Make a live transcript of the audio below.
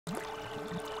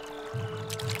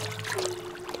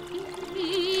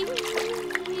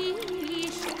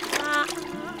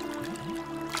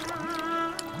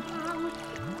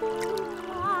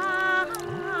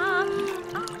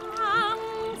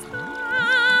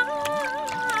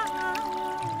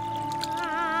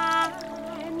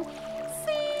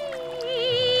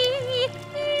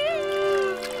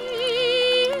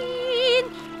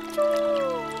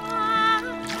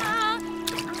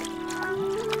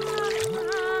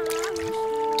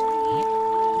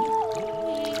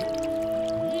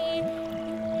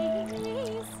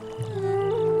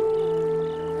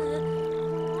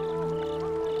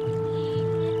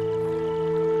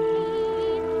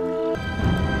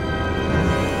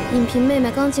影嫔妹妹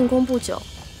刚进宫不久，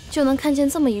就能看见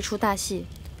这么一出大戏，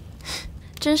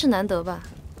真是难得吧？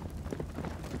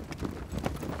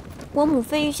我母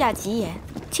妃御下极严，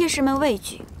妾室们畏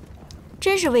惧，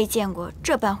真是未见过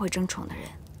这般会争宠的人。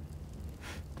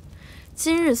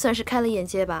今日算是开了眼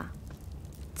界吧，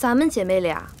咱们姐妹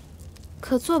俩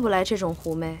可做不来这种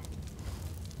狐媚。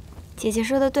姐姐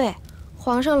说的对，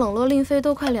皇上冷落令妃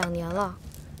都快2年了，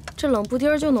这冷不丁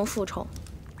儿就能复宠，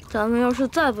咱们要是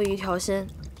再不一条心，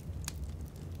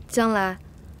将来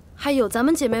还有咱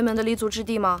们姐妹们的立足之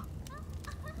地吗？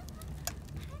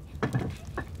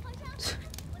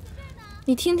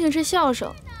你听听这笑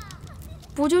声，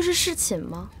不就是侍寝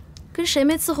吗？跟谁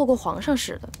没伺候过皇上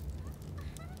似的。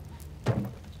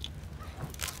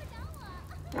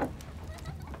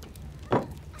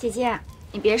姐姐，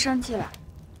你别生气了。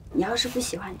你要是不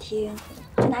喜欢听，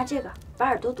就拿这个把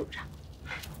耳朵堵上。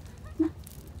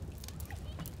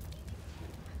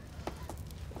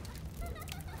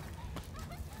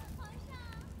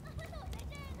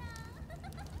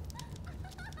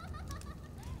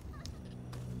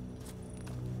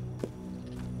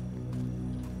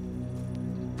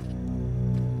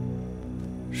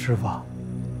师傅，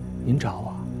您找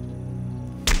我。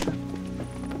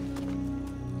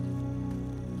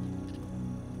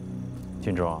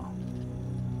金钟，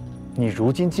你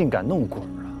如今竟敢弄鬼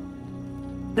啊！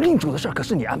令主的事可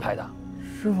是你安排的。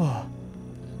师傅，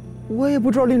我也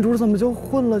不知道令主怎么就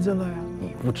混了进来呀。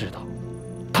你不知道，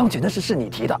汤泉的事是你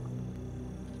提的。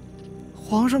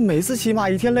皇上每次骑马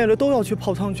1天累了都要去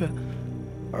泡汤泉，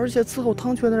而且伺候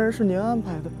汤泉的人是您安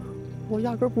排的，我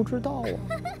压根不知道啊。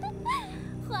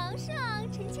皇上，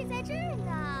臣妾在这儿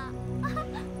呢。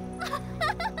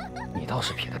你倒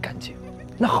是撇得干净，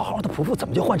那好好的仆妇怎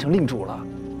么就换成令主了？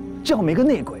这样没个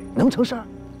内鬼能成事儿？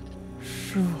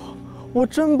师傅，我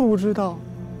真不知道，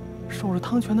守着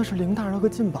汤泉的是凌大人和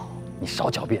进宝。你少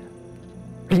狡辩，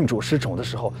令主失宠的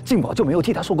时候，进宝就没有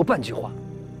替他说过半句话，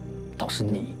倒是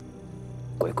你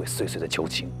鬼鬼祟祟的求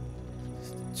情。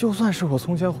就算是我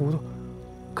从前糊涂，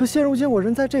可现如今我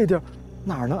人在这地儿，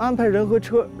哪能安排人和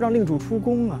车让令主出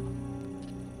宫啊？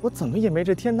我怎么也没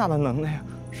这天大的能耐呀！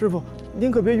师傅，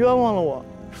您可别冤枉了我，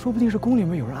说不定是宫里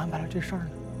面有人安排了这事儿呢。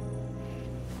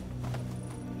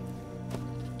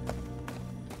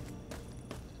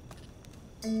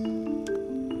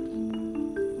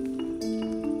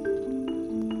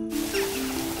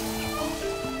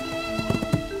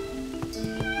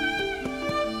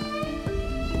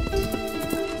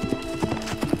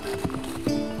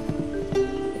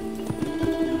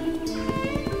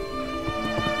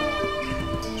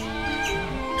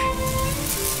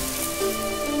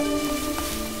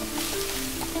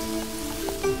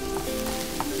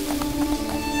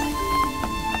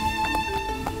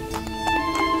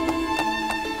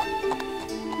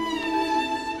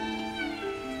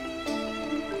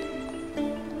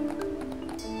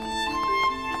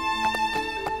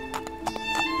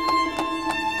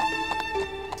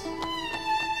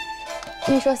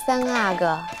听说三阿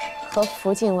哥和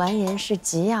福晋完颜氏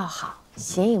极要好，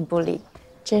形影不离，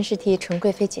真是替纯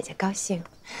贵妃姐姐高兴。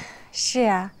是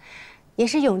啊，也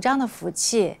是永璋的福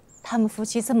气，他们夫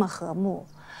妻这么和睦，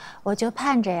我就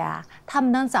盼着呀，他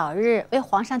们能早日为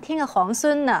皇上添个皇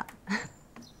孙呢。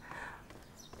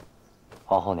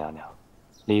皇后娘娘，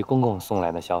李公公送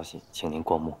来的消息，请您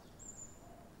过目。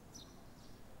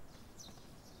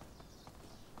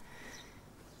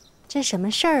这什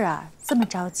么事儿啊？这么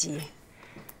着急？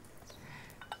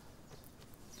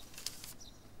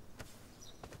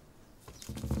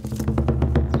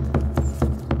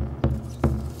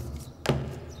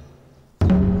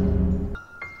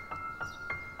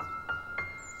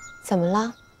怎么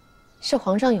了？是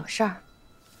皇上有事儿？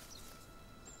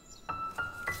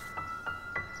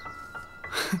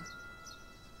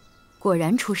果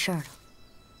然出事儿了。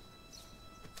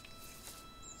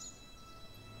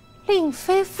令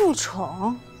妃复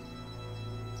宠？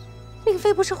令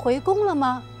妃不是回宫了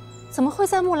吗？怎么会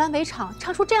在木兰围场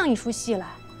唱出这样一出戏来？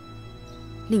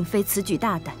令妃此举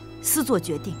大胆，私做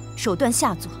决定，手段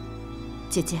下作，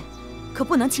姐姐可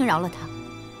不能轻饶了她。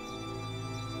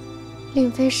令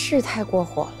妃是太过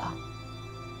火了，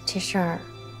这事儿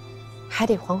还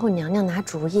得皇后娘娘拿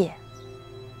主意。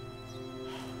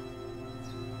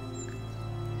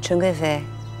纯贵妃，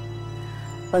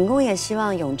本宫也希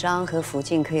望永璋和福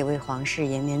晋可以为皇室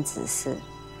延绵子嗣，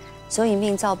所以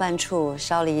命造办处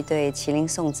烧了一对麒麟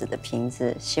送子的瓶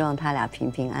子，希望他俩平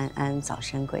平安安，早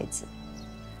生贵子。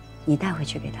你带回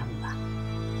去给他们吧。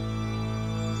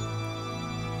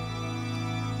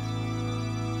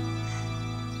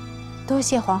多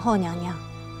谢皇后娘娘。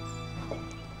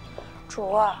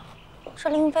主儿，这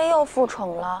令妃又复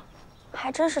宠了，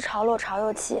还真是潮落潮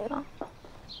又起呢。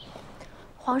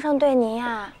皇上对您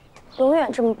呀，永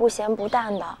远这么不咸不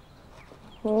淡的，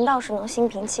您倒是能心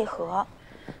平气和。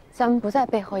咱们不在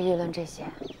背后议论这些。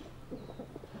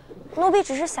奴婢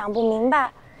只是想不明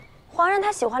白，皇上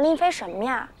他喜欢令妃什么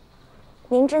呀？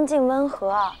您真静温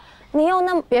和，您又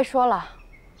那么……别说了，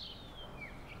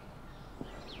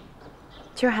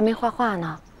今儿还没画画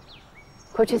呢，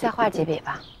回去再画几笔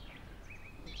吧。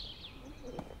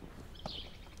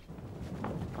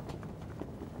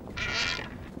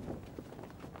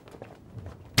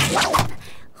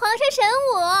皇上神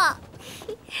武。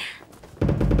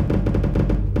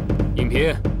影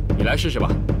嫔，你来试试吧。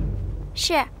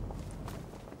是。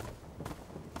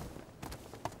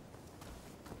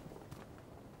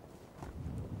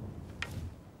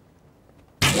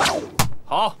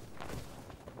好，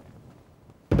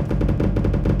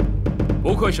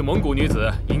不愧是蒙古女子，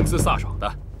英姿飒爽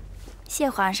的。谢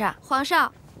皇上。皇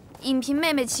上，影嫔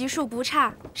妹妹骑术不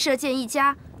差，射箭一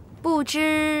家，不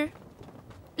知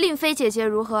令妃姐姐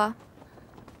如何？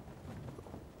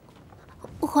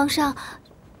皇上，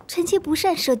臣妾不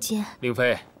善射箭。令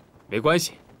妃，没关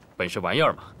系，本是玩意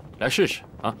儿嘛，来试试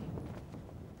啊。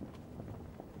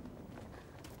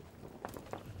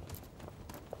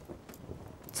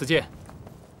此箭，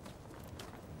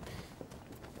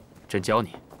朕教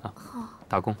你啊。好。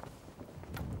大弓，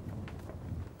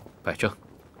摆正，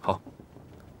好，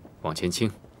往前倾，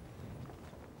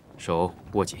手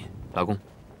握紧，拉弓，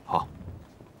好，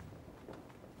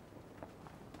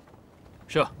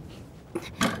射。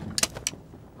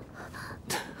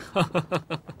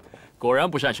果然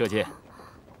不善射箭。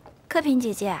恪嬪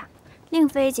姐姐，令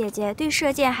妃姐姐对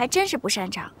射箭还真是不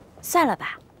擅长，算了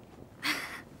吧。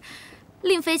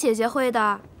令妃姐姐会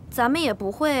的，咱们也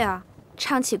不会啊。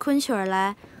唱起昆曲儿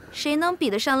来，谁能比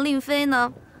得上令妃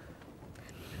呢？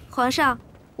皇上，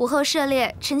午后射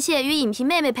猎，臣妾与影嫔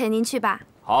妹妹陪您去吧。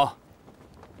好，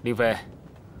令妃，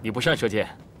你不善射箭，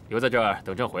留在这儿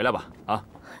等朕回来吧。啊，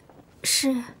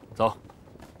是。走。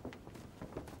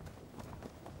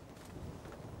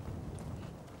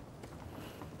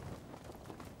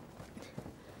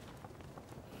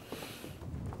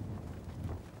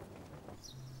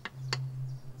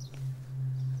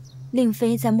令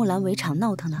妃在木兰围场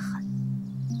闹腾得很，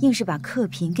硬是把恪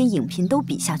嬪跟影嫔都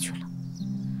比下去了。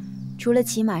除了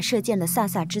骑马射箭的飒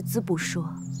飒之姿不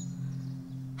说，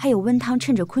还有温汤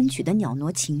趁着昆曲的袅娜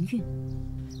情韵，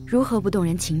如何不动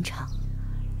人情场？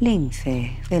令妃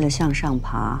为了向上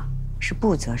爬，是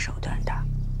不择手段的。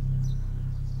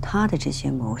她的这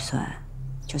些谋算，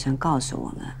就算告诉我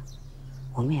们，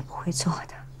我们也不会做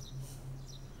的。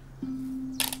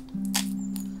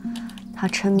她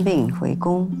称病回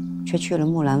宫，却去了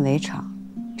木兰围场，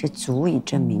这足以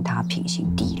证明她品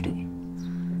行低劣。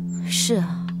是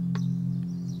啊，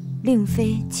令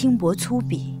妃轻薄粗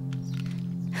鄙，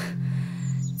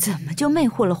怎么就魅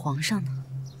惑了皇上呢？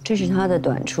这是她的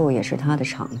短处，也是她的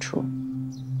长处。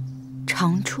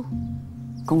长处，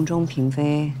宫中嫔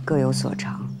妃各有所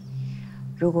长。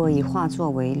如果以画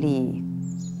作为例，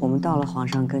我们到了皇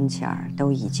上跟前儿，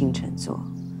都以精成作，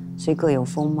虽各有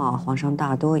风貌，皇上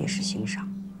大多也是欣赏。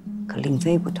可令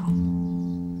妃不同。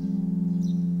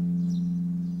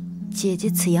姐姐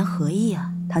此言何意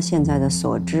啊？她现在的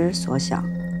所知所想，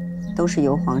都是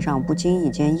由皇上不经意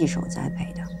间一手栽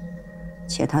培的，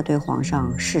且她对皇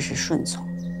上事事顺从，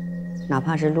哪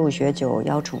怕是陆学久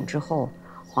邀宠之后，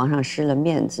皇上失了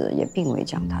面子，也并未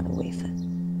降她的位分。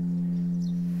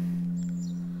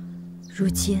如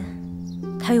今，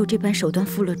她有这般手段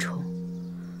复了宠，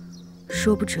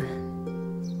说不准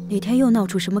哪天又闹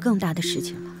出什么更大的事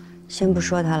情了。先不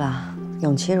说她了，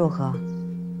永琪如何？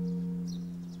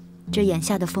这眼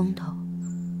下的风头，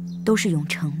都是永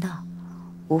成的。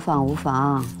无妨无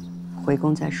妨，回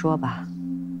宫再说吧。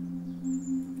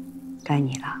该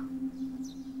你了。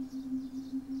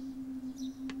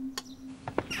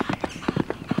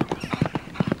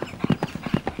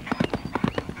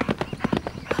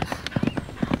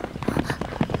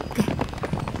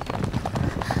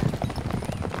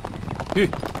玉，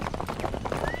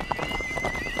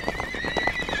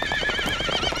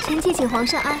臣妾请皇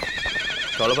上安。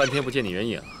找了半天不见你人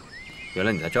影，原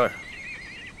来你在这儿啊！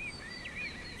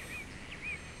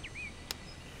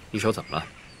你手怎么了？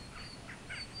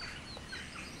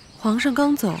皇上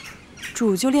刚走，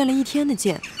主就练了一天的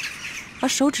剑，把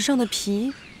手指上的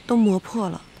皮都磨破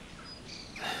了。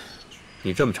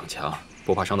你这么逞强，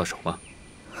不怕伤到手吗？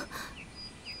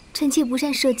臣妾不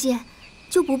善射箭，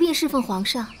就不便侍奉皇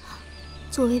上。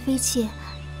作为妃妾，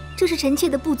这是臣妾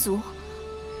的不足。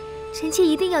臣妾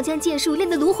一定要将剑术练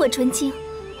得炉火纯青。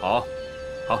好，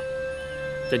好，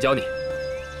朕教你。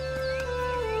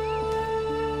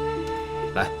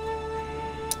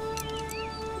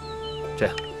这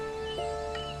样。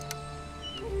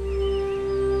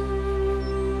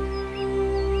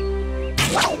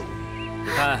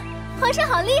你看，皇上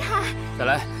好厉害！再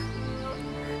来。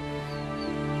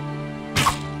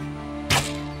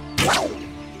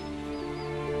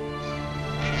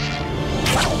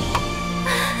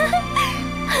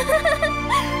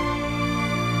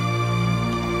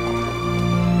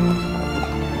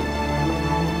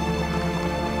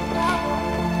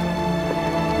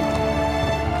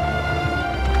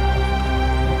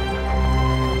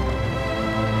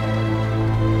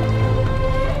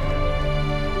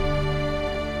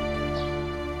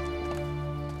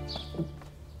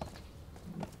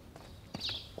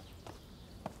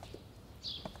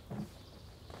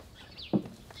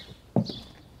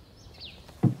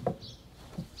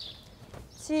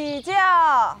起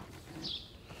驾！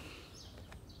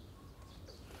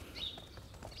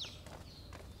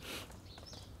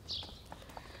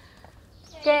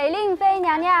给令妃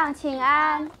娘娘请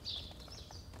安。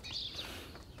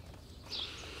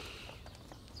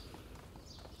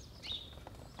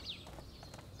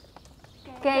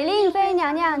给令妃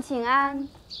娘娘请安。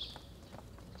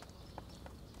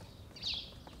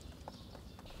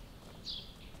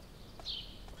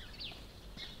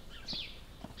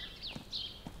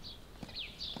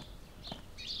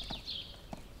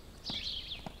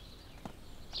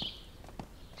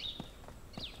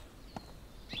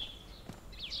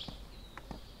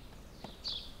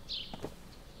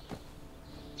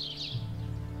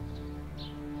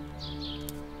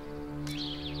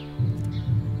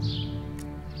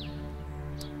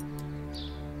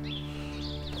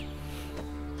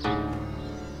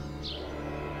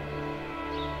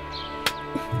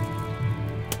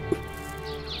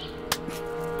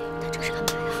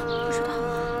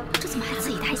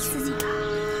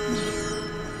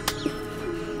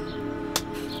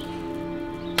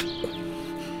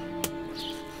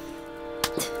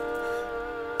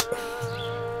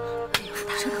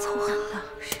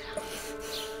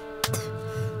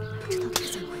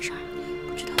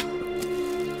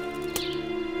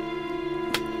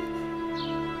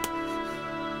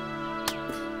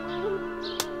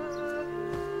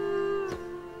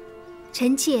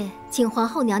臣妾请皇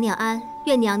后娘娘安，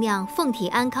愿娘娘凤体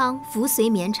安康，福随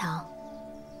绵长。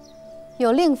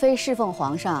有令妃侍奉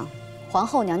皇上，皇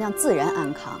后娘娘自然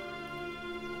安康。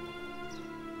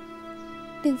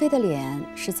令妃的脸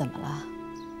是怎么了？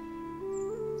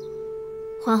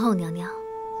皇后娘娘，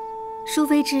淑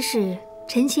妃之事，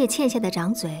臣妾欠下的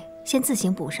掌嘴，先自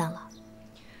行补上了。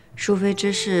淑妃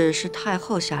之事是太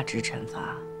后下旨惩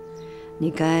罚，你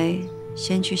该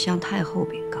先去向太后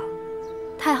禀告。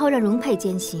太后让容佩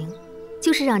监行，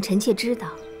就是让臣妾知道，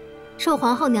受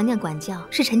皇后娘娘管教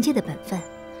是臣妾的本分，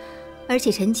而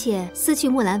且臣妾私去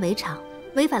木兰围场，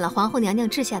违反了皇后娘娘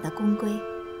治下的宫规，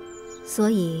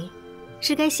所以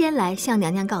是该先来向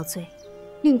娘娘告罪。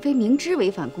令妃明知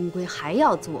违反宫规还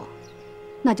要做，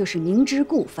那就是明知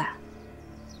故犯。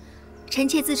臣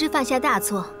妾自知犯下大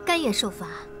错，甘愿受罚。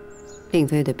令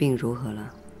妃的病如何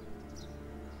了？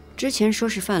之前说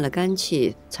是犯了肝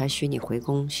气，才许你回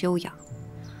宫休养。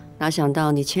哪想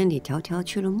到你千里迢迢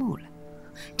去了木兰。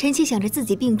臣妾想着自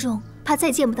己病重，怕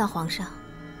再见不到皇上，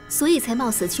所以才冒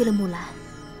死去了木兰。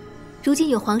如今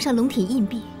有皇上龙体印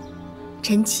币，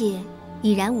臣妾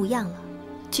已然无恙了。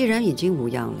既然已经无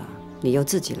恙了，你又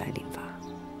自己来领罚，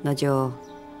那就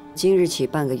今日起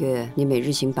半个月，你每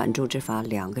日行板柱之法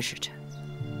2个时辰。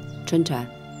春蝉，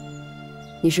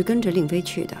你是跟着令妃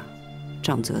去的，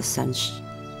杖责30。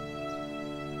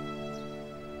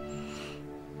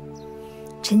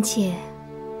臣妾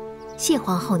谢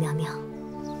皇后娘娘。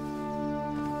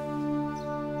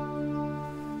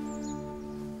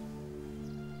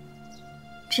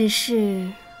只是，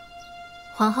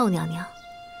皇后娘娘，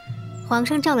皇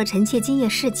上召了臣妾今夜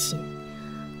侍寝，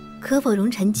可否容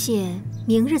臣妾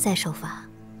明日再受罚？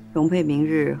容佩明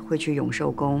日会去永寿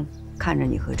宫看着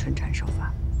你和春蝉受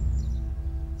罚。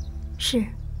是。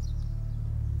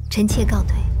臣妾告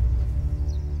退。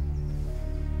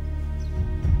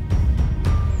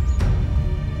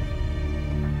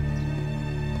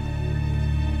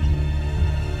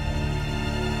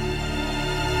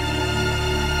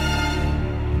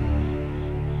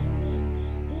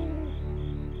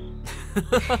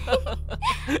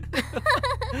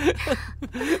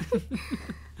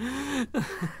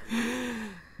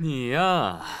你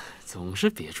呀，总是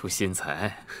别出心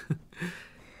裁，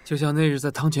就像那日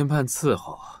在汤泉畔伺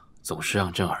候，总是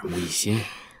让朕耳目一新。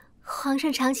皇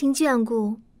上长情眷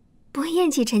顾，不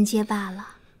厌弃臣妾罢了。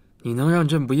你能让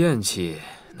朕不厌弃，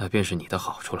那便是你的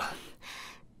好处了。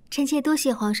臣妾多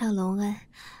谢皇上隆恩，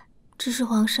只是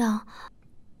皇上，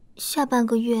下半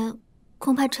个月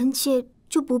恐怕臣妾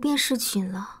就不便侍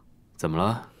寝了。怎么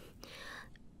了？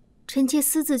臣妾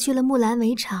私自去了木兰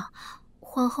围场，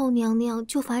皇后娘娘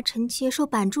就罚臣妾受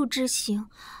板柱之刑，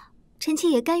臣妾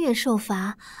也甘愿受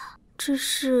罚，只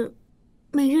是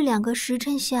每日2个时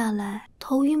辰下来，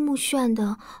头晕目眩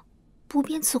的，不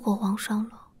便伺候皇上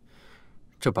了。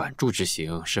这板柱之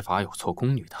刑是罚有错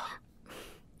宫女的。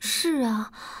是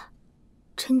啊，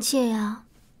臣妾呀，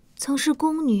曾是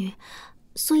宫女，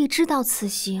所以知道此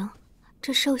刑。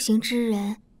这受刑之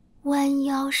人，弯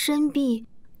腰伸臂，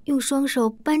用双手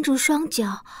扳住双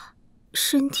脚，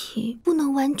身体不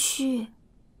能弯曲。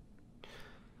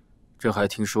朕还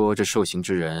听说这受刑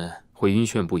之人会晕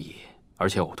眩不已，而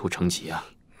且呕吐成疾啊。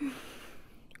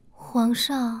皇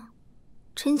上，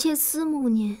臣妾思慕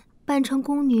您扮成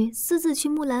宫女私自去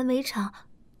木兰围场，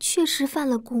确实犯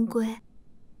了宫规。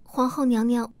皇后娘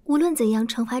娘无论怎样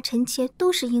惩罚臣妾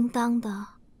都是应当的。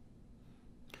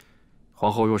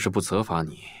皇后若是不责罚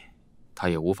你，她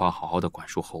也无法好好的管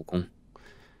束后宫。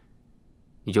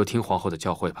你就听皇后的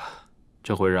教诲吧，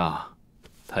朕会让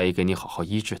太医给你好好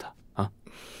医治的啊。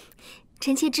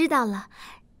臣妾知道了，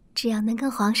只要能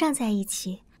跟皇上在一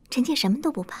起，臣妾什么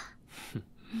都不怕。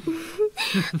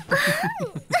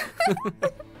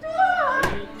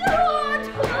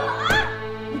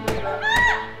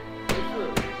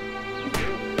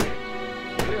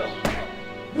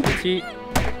17、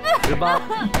18、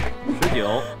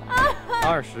19、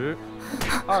20、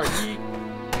21、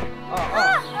22，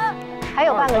还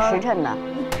有半个时辰呢，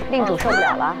令主受不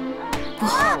了了。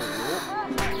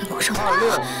25、26、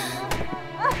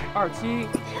27、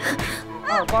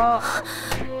28、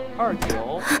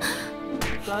29、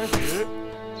30，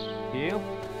停。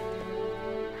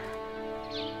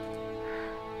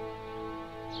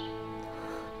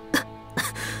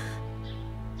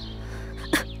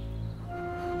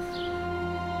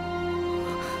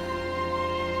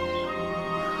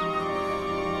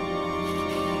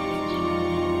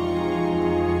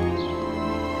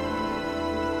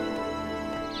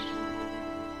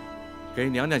给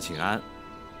娘娘请安。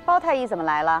包太医怎么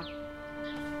来了？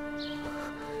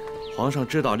皇上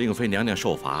知道令妃娘娘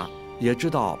受罚，也知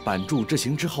道板柱之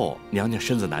刑之后娘娘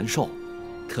身子难受，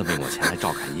特命我前来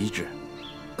照看医治。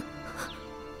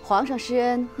皇上施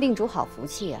恩，令主好福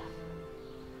气啊！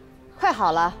快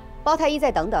好了，包太医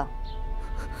再等等。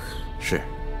是。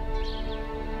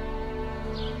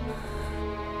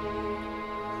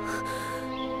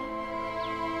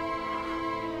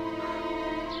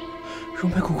容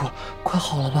妃姑姑，快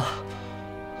好了吧？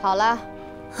好了。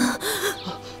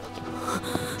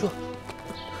这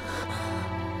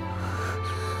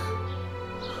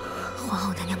皇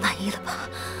后娘娘满意了吧？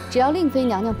只要令妃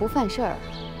娘娘不犯事儿，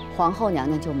皇后娘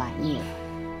娘就满意了。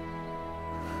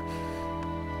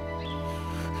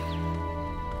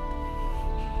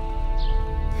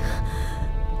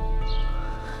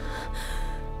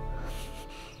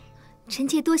臣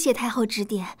妾多谢太后指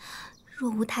点。若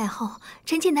无太后，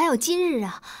臣妾哪有今日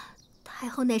啊？太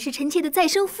后乃是臣妾的再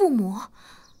生父母。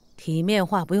体面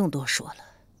话不用多说了。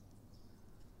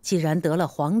既然得了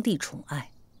皇帝宠爱，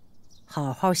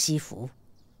好好惜福。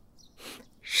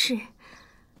是。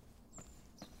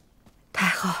太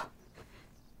后，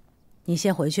你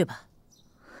先回去吧。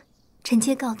臣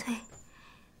妾告退。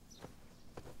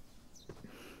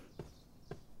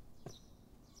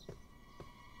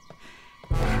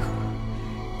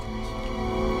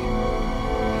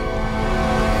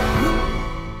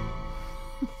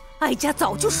哀家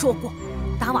早就说过，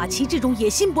达瓦齐这种野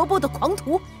心勃勃的狂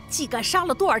徒，既敢杀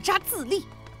了多尔扎自立，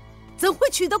怎会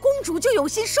取得公主就有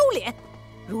心收敛？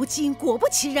如今果不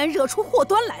其然，惹出祸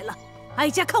端来了。哀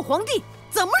家看皇帝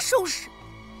怎么收拾。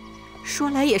说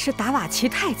来也是达瓦齐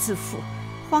太自负，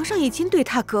皇上已经对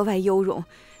他格外优容，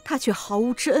他却毫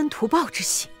无知恩图报之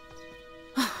心。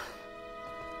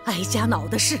哀家恼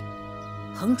的是，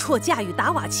恒绰嫁与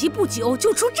达瓦齐不久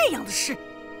就出这样的事，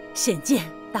显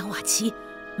见达瓦齐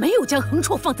没有将恒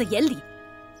绰放在眼里，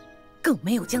更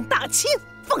没有将大清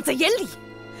放在眼里。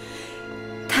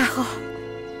太后，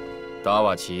达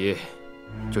瓦齐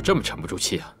就这么沉不住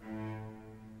气啊？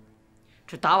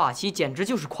这达瓦齐简直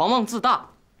就是狂妄自大。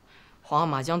皇阿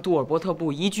玛将杜尔伯特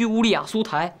部移居乌利亚苏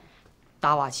台，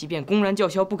达瓦齐便公然叫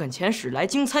嚣不肯遣使来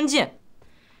京参见，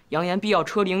扬言必要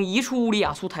车灵移出乌利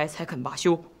亚苏台才肯罢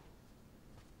休。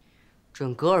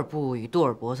准噶尔部与杜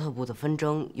尔伯特部的纷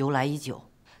争由来已久。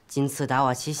今次达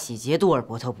瓦齐洗劫杜尔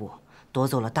伯特部，夺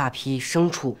走了大批牲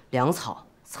畜、粮草、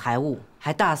财物，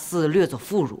还大肆掠走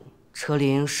妇孺。车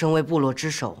灵身为部落之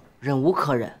首，忍无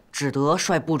可忍，只得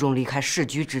率部众离开世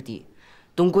居之地，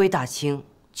东归大清，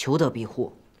求得庇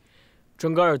护。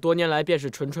准噶尔多年来便是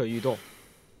蠢蠢欲动，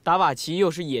达瓦齐又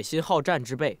是野心好战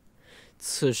之辈，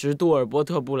此时杜尔伯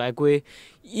特部来归，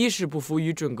一是不服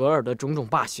于准格尔的种种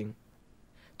霸行，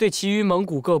对其余蒙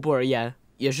古各部而言，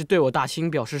也是对我大清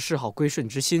表示示好归顺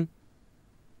之心。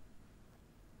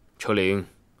车陵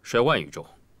率万余众，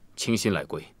倾心来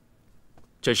归，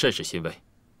朕甚是欣慰，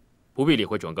不必理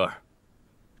会准格尔。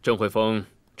朕会封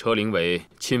车陵为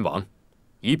亲王，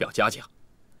以表嘉奖，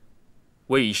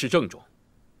为以示郑重。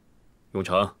永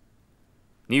成，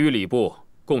你与礼部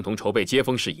共同筹备接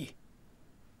风事宜。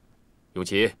永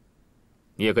琪，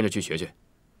你也跟着去学学。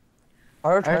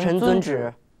儿臣遵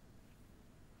旨。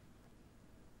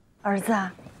儿子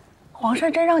啊，皇上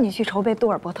真让你去筹备杜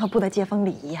尔伯特部的接风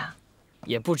礼仪呀？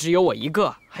也不只有我一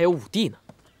个，还有武帝呢。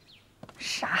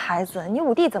傻孩子，你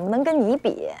武帝怎么能跟你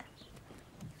比？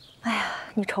哎呀，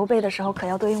你筹备的时候可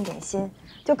要多用点心，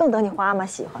就更得你皇阿玛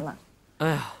喜欢了。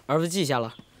哎呀，儿子记下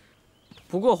了。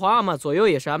不过皇阿玛左右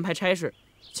也是安排差事，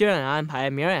今儿也安排，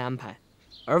明儿也安排，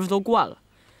儿子都惯了，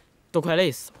都快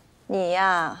累死了。你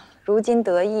呀，如今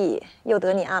得意，又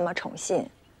得你阿玛宠信，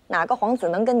哪个皇子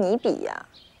能跟你比呀？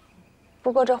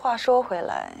不过这话说回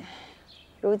来，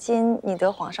如今你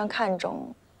得皇上看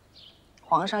重，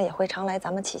皇上也会常来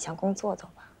咱们启相宫坐坐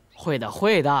吧？会的，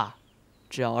会的，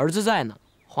只要儿子在呢，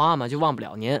皇阿玛就忘不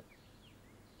了您。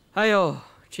哎呦，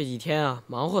这几天啊，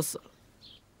忙活死了。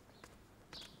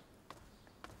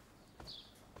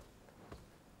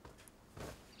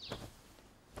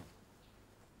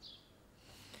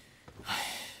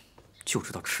就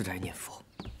知道吃斋念佛。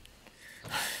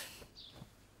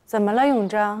怎么了，永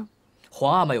璋？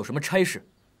皇阿玛有什么差事，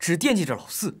只惦记着老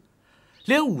四，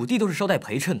连武帝都是捎带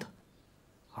陪衬的，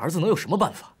儿子能有什么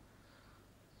办法？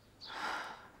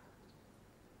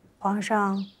皇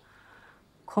上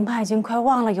恐怕已经快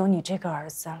忘了有你这个儿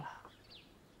子了。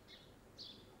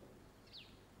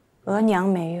额娘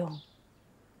没用，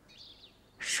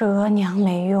是额娘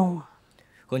没用啊。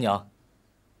额娘，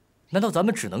难道咱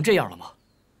们只能这样了吗？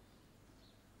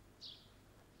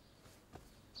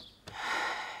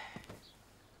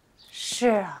是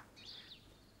啊，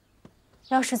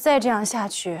要是再这样下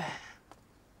去，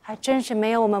还真是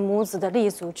没有我们母子的立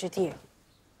足之地了。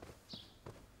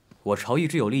我朝一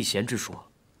直有立贤之说，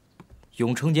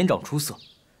永成年长出色，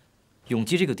永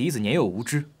基这个嫡子年幼无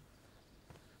知，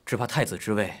只怕太子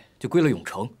之位就归了永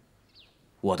成，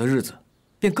我的日子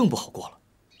便更不好过了。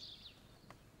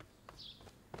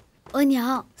额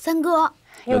娘，三哥，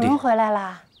有人回来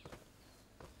啦。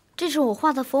这是我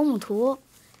画的佛母图，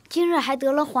今日还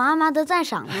得了皇阿玛的赞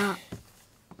赏呢。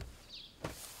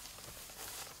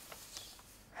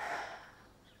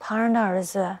旁人的儿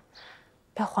子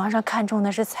被皇上看中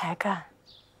的是才干，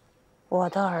我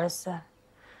的儿子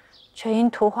却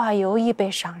因图画尤艺被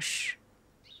赏识。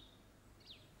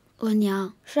额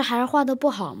娘，是孩儿画的不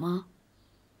好吗？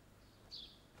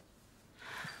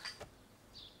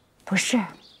不是，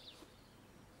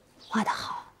画得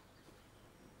好。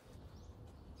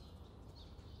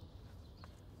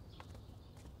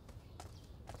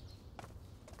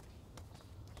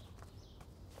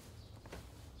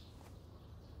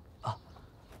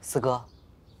四哥，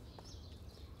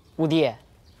武帝，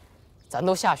咱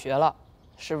都下学了，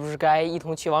是不是该一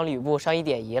同去往吕布上一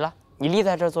典仪了？你立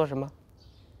在这儿做什么？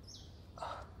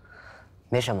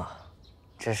没什么，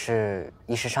只是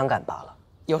一时伤感罢了。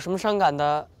有什么伤感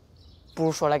的，不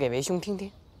如说来给为兄听听。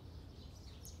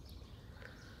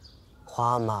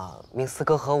皇阿玛命四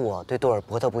哥和我对多尔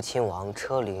伯特部亲王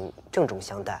车陵郑重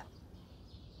相待。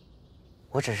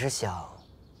我只是想，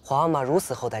皇阿玛如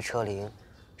此厚待车陵，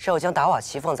是要将达瓦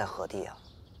齐放在何地啊？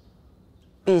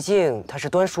毕竟他是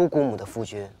端叔姑母的夫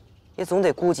君，也总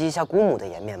得顾及一下姑母的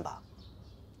颜面吧。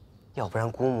要不然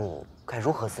姑母该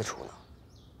如何自处呢？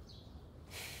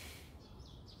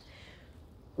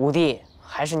武帝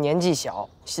还是年纪小，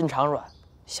心肠软，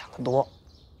想得多。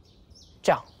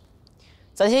这样，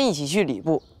咱先一起去礼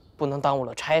部，不能耽误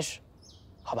了差事，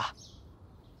好吧？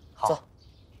好。走。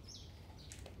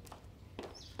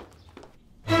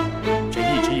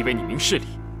朕一直以为你明事理，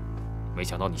没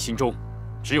想到你心中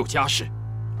只有家事，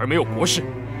而没有国事；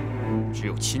只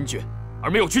有亲眷，而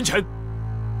没有君臣。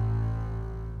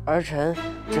儿臣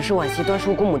只是惋惜端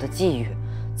叔姑母的际遇，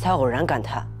才偶然感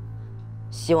叹，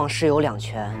希望事有两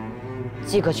全，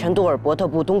既可全多尔伯特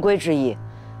部东归之意，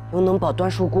又能保端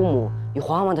叔姑母与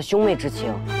皇阿玛的兄妹之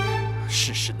情。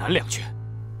世事难两全，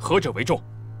何者为重？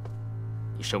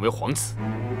你身为皇子，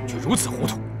却如此糊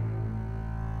涂，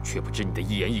却不知你的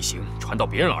一言一行传到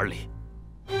别人耳里，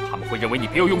他们会认为你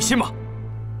别有用心吗？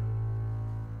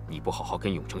你不好好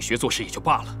跟永成学做事也就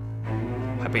罢了，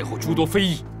还背后诸多非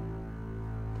议。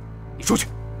你出去，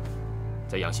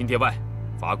在养心殿外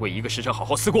罚跪1个时辰，好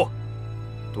好思过。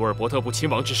多尔伯特部亲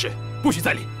王之事不许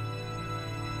再理。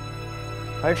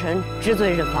儿臣知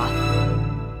罪认罚。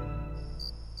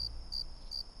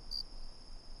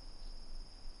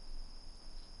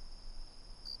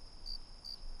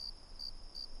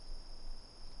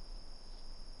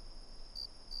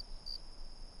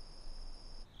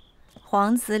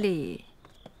皇子里，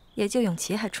也就永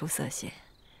琪还出色些。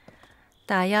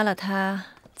打压了他，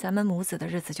咱们母子的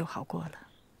日子就好过了。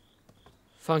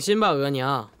放心吧，额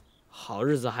娘，好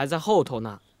日子还在后头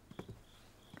呢。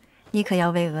你可要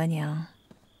为额娘，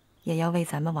也要为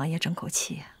咱们王爷争口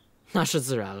气呀。那是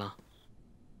自然了。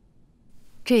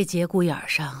这节骨眼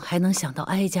上还能想到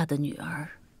哀家的女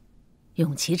儿，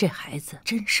永琪这孩子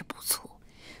真是不错。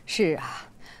是啊，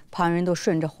旁人都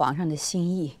顺着皇上的心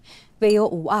意，唯有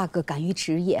五阿哥敢于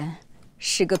直言，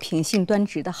是个品性端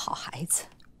直的好孩子。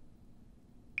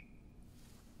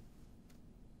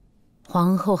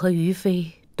皇后和于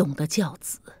妃懂得教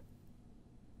子，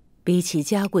比起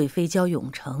嘉贵妃教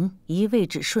永成一味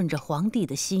只顺着皇帝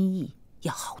的心意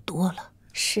要好多了。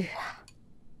是啊。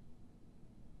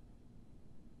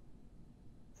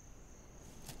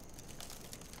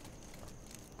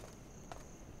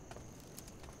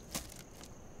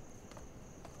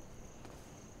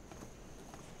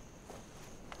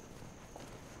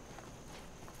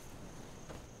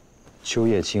秋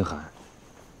夜清寒，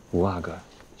五阿哥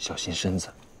小心身子。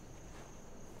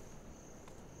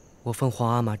我奉皇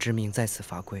阿玛之命在此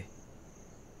罚跪，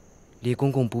李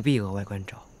公公不必额外关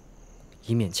照，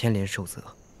以免牵连受责。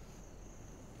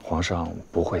皇上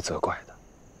不会责怪的。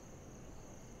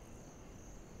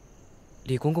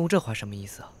李公公这话什么意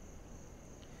思啊？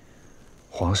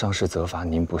皇上是责罚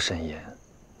您不慎言，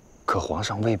可皇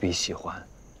上未必喜欢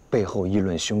背后议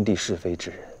论兄弟是非之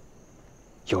人。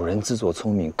有人自作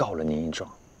聪明告了您一状，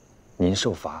您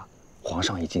受罚，皇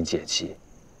上已经解气，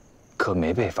可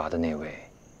没被罚的那位，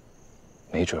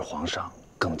没准皇上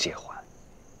更介怀。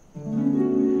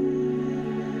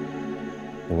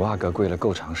五阿哥跪了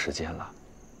够长时间了，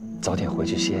早点回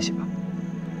去歇息吧。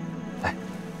来，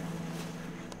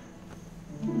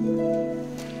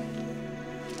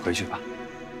回去吧。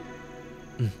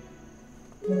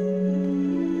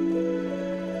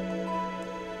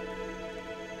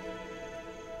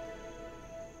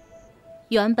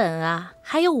原本啊，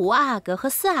还有五阿哥和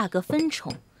四阿哥分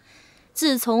宠，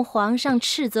自从皇上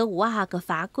斥责五阿哥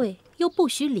罚跪，又不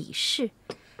许理事，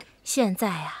现在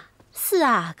啊，四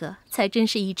阿哥才真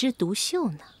是一枝独秀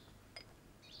呢。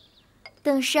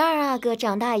等12阿哥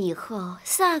长大以后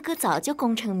，4阿哥早就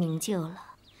功成名就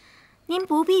了，您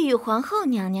不必与皇后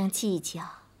娘娘计较，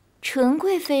纯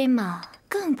贵妃嘛，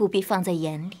更不必放在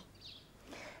眼里。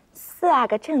4阿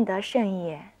哥正得盛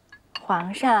业。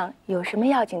皇上有什么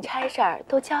要紧差事儿，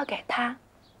都交给他，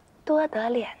多得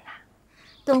脸呐。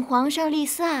等皇上立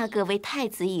4阿哥为太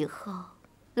子以后，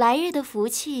来日的福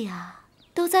气呀，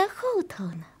都在后头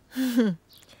呢。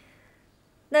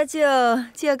那就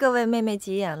借各位妹妹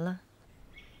吉言了。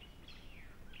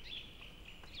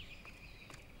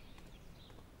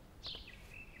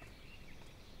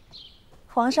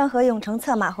皇上和永成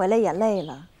策马回来也累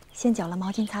了，先绞了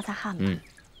毛巾擦擦汗吧。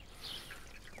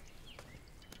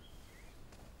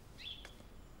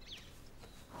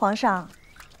皇上，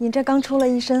您这刚出了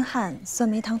一身汗，酸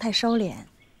梅汤太收敛，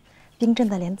冰镇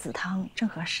的莲子汤正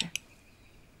合适。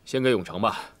先给永成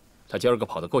吧，他今儿个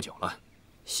跑得够久了。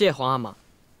谢皇阿玛。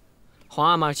皇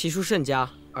阿玛奇书甚佳，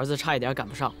儿子差一点赶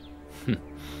不上。哼。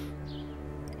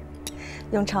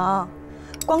永成，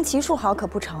光骑术好可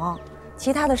不成，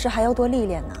其他的事还要多历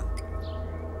练呢。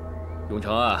永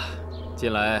成啊，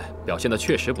近来表现得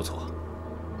确实不错。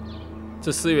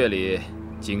自4月里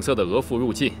景色的额驸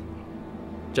入晋。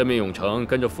朕命永成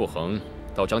跟着傅恒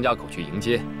到张家口去迎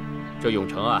接，这永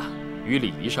成啊，于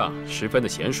礼仪上十分的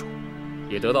娴熟，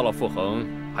也得到了傅恒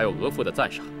还有额驸的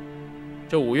赞赏。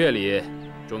这5月里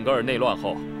准噶尔内乱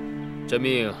后，朕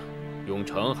命永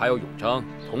成还有永璋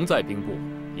同在兵部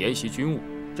研习军务。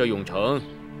这永成，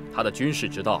他的军事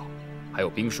之道，还有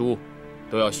兵书，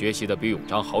都要学习的比永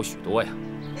璋好许多呀。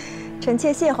臣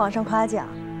妾谢皇上夸奖。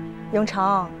永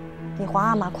成，你皇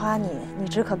阿玛夸你，你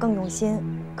只可更用心。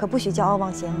可不许骄傲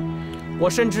忘形。我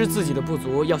深知自己的不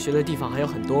足，要学的地方还有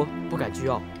很多，不敢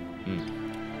倨傲。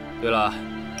对了，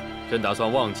朕打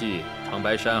算忘记长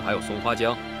白山还有松花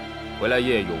江，回来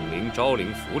谒永陵、昭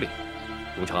陵、福陵。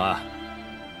永成啊，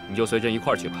你就随朕一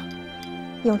块儿去吧。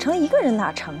永成一个人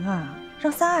哪成啊？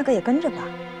让3阿哥也跟着吧。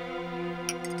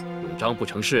永璋不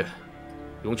成事，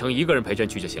永成一个人陪朕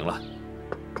去就行了。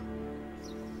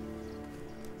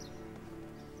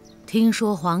听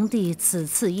说皇帝此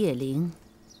次谒陵，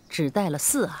只带了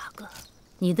4阿哥，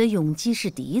你的永基是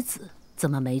嫡子，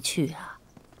怎么没去啊？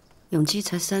永基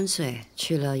才3岁，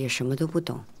去了也什么都不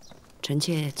懂，臣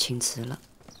妾请辞了。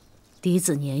嫡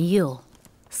子年幼，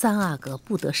三阿哥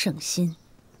不得圣心，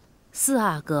四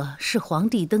阿哥是皇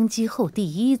帝登基后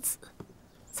第一子，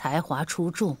才华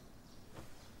出众。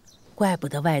怪不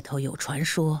得外头有传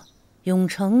说，永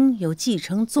成有继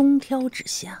承宗挑之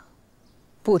相。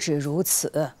不止如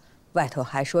此，外头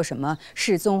还说什么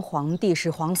世宗皇帝是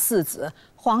皇四子，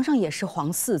皇上也是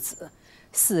皇四子，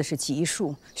四是吉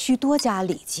数，需多加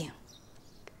礼敬。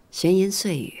闲言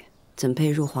碎语，怎配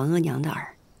入皇额娘的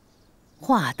耳？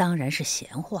话当然是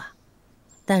闲话，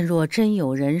但若真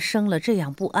有人生了这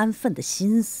样不安分的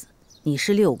心思，你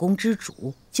是六宫之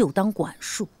主，就当管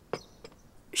束。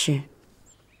是。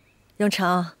永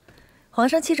成，皇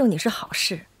上器重你是好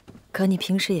事，可你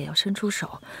平时也要伸出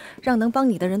手，让能帮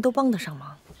你的人都帮得上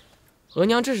忙。额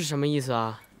娘这是什么意思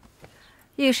啊？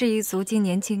御史一族今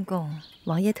年进贡，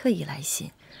王爷特意来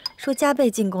信，说加倍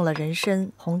进贡了人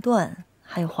参、红缎，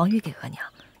还有黄鱼给额娘，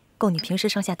够你平时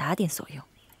上下打点所用。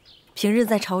平日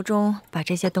在朝中把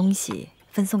这些东西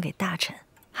分送给大臣，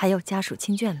还有家属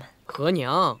亲眷们。额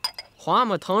娘，皇阿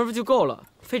玛疼儿不就够了，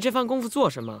费这番功夫做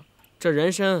什么？这人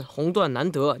参、红缎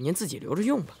难得，您自己留着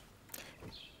用吧。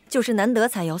就是难得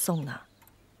才要送呢。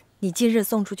你今日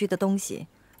送出去的东西，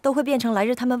都会变成来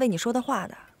日他们为你说的话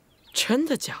的。真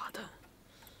的假的？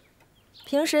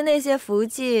平时那些福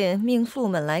晋命妇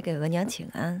们来给额娘请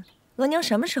安，额娘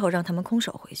什么时候让他们空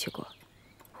手回去过？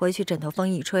回去枕头风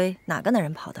一吹，哪个男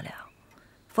人跑得了？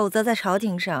否则在朝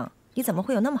廷上，你怎么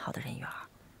会有那么好的人缘？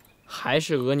还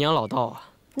是额娘老道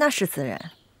啊。那是自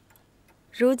然。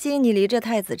如今你离这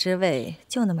太子之位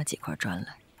就那么几块砖了，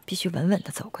必须稳稳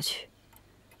地走过去，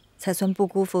才算不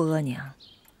辜负额娘，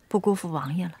不辜负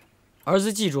王爷了。儿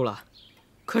子记住了。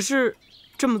可是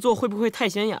这么做会不会太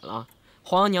显眼了？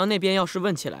皇额娘那边要是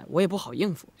问起来，我也不好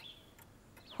应付。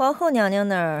皇后娘娘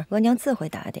那儿，额娘自会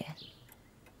打点。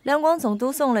两广总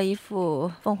督送了一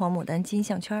副凤凰牡丹金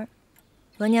项圈，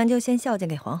额娘就先孝敬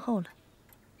给皇后了。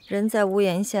人在屋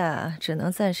檐下，只能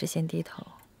暂时先低头。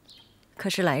可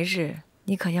是来日，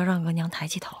你可要让额娘抬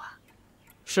起头啊！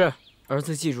是，儿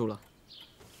子记住了。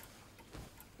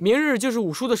明日就是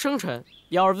五叔的生辰，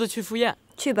邀儿子去赴宴。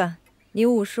去吧，你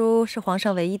五叔是皇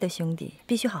上唯一的兄弟，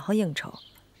必须好好应酬。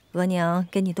额娘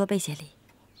给你多备些礼。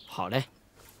好嘞。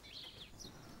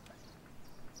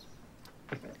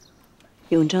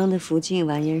永璋的福晋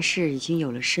完颜氏已经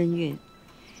有了身孕，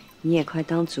你也快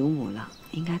当祖母了，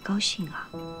应该高兴啊。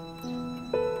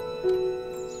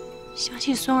想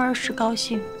起孙儿是高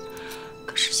兴，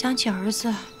可是想起儿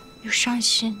子又伤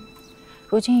心。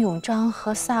如今永璋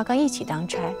和四阿哥一起当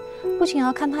差，不仅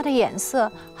要看他的眼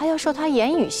色，还要受他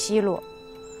言语奚落。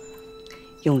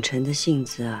永成的性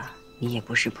子啊，你也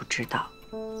不是不知道。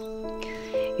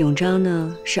永璋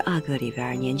呢，是阿哥里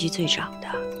边年纪最长的，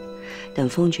等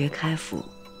封爵开府，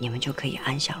你们就可以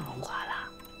安享荣华了。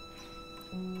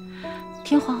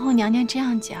听皇后娘娘这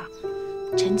样讲，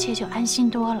臣妾就安心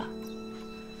多了。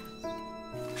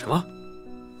什么？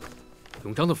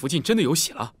永璋的福晋真的有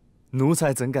喜了？奴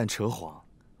才怎敢扯谎？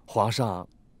皇上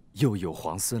又有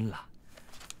皇孙了。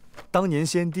当年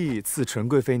先帝赐纯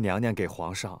贵妃娘娘给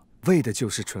皇上，为的就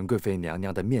是纯贵妃娘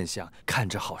娘的面相看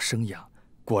着好生养。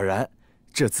果然，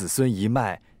这子孙一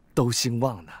脉都兴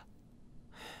旺呢。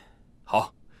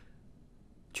好，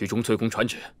去钟粹宫传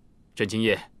旨，朕今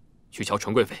夜去瞧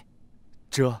纯贵妃。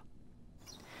这。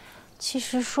其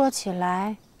实说起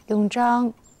来，永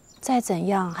璋再怎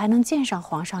样还能见上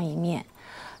皇上一面，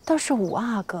倒是五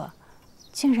阿哥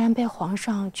竟然被皇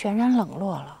上全然冷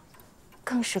落了，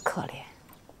更是可怜。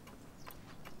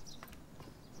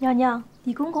娘娘，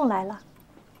李公公来了。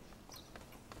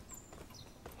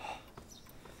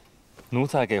奴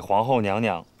才给皇后娘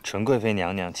娘、纯贵妃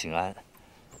娘娘请安。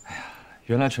哎呀，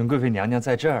原来纯贵妃娘娘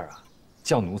在这儿啊，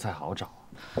叫奴才好找。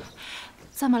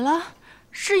怎么了？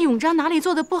是永璋哪里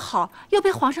做的不好，又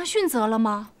被皇上训责了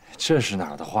吗？这是哪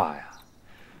儿的话呀？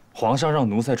皇上让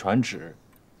奴才传旨，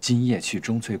今夜去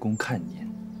钟粹宫看您，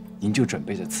您就准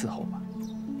备着伺候吧。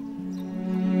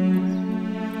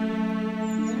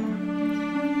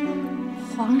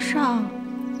皇上，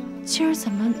今儿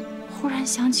怎么忽然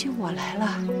想起我来了？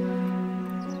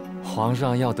皇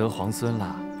上要得皇孙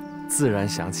了，自然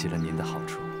想起了您的好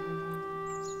处。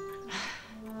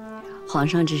皇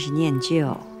上这是念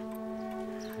旧。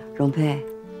容佩，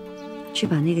去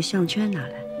把那个项圈拿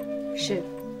来。是。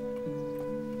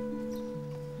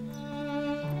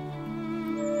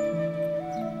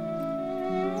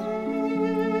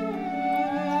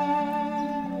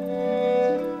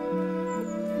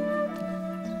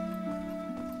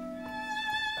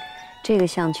这个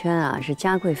项圈啊，是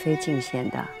嘉贵妃进献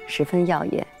的，十分耀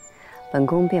眼，本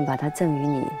宫便把它赠予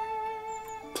你，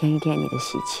添一添你的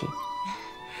喜气。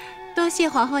多谢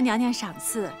皇后娘娘赏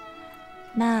赐。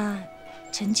那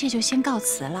臣妾就先告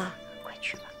辞了。快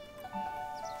去吧。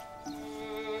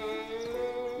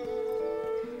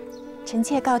臣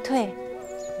妾告退。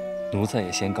奴才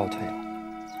也先告退了。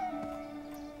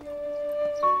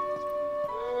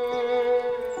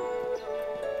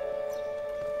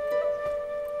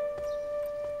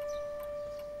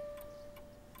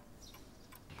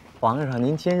皇上，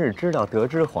您今日知道得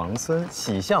知皇孙，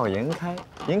喜笑颜开。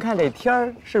您看这天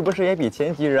儿是不是也比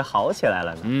前几日好起来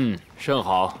了呢？嗯，甚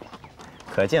好。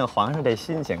可见皇上这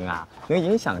心情啊，能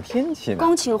影响天气呢。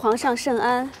恭请皇上圣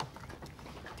安。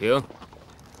停。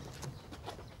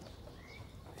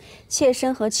妾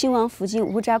身和亲王福晋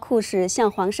无札库氏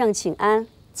向皇上请安。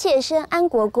妾身安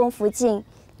国公福晋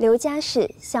刘家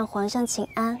氏向皇上请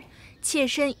安。妾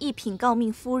身一品诰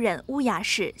命夫人乌雅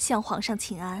氏向皇上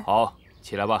请安。好，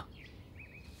起来吧。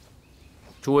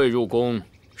诸位入宫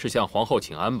是向皇后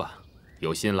请安吧？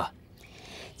有心了。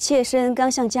妾身刚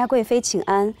向嘉贵妃请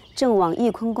安，正往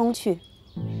翊坤宫去。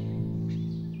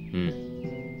嗯，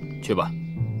去吧。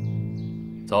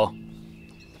走。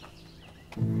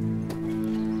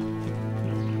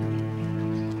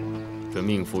这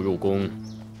命妇入宫，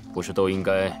不是都应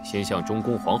该先向中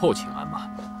宫皇后请安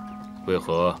吗？为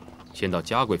何先到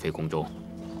嘉贵妃宫中？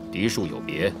嫡庶有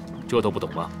别，这都不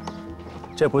懂吗？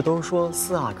这不都说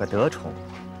四阿哥得宠，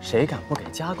谁敢不给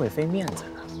嘉贵妃面子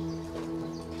呢？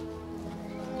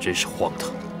真是荒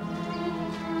唐！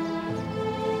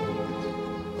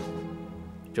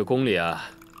这宫里啊，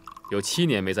有7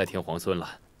年没再添皇孙了。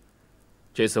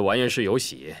这次完颜氏有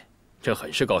喜，朕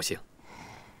很是高兴。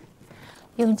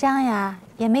永璋呀，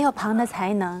也没有旁的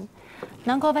才能，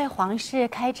能够为皇室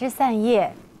开枝散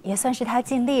叶，也算是他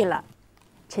尽力了。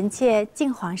臣妾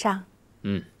敬皇上。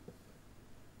嗯。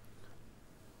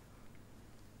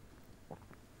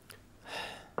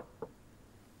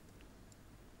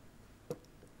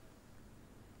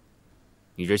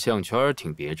你这项圈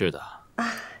挺别致的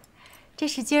啊，这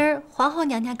是今儿皇后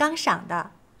娘娘刚赏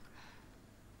的。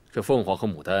这凤凰和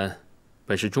牡丹，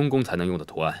本是中宫才能用的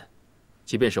图案，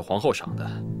即便是皇后赏的，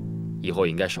以后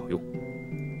应该少用。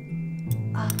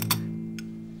啊，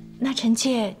那臣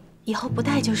妾以后不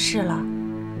戴就是了。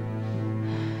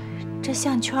这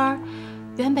项圈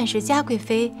原本是嘉贵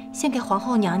妃献给皇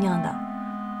后娘娘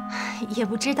的，也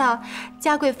不知道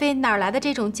嘉贵妃哪来的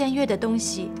这种僭越的东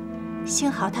西。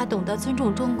幸好她懂得尊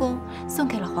重中宫，送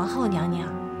给了皇后娘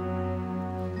娘。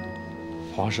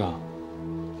皇上，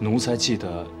奴才记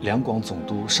得两广总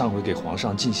督上回给皇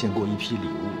上进献过一批礼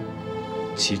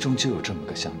物，其中就有这么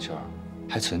个项圈，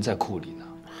还存在库里呢。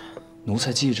奴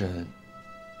才记着，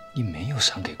你没有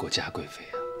赏给过嘉贵妃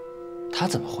啊，她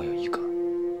怎么会有一个？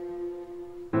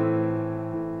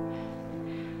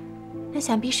那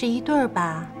想必是一对儿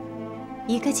吧，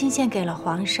一个进献给了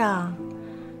皇上。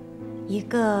一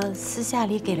个私下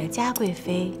里给了嘉贵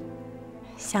妃，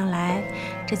想来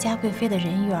这嘉贵妃的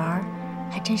人缘儿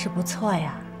还真是不错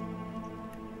呀。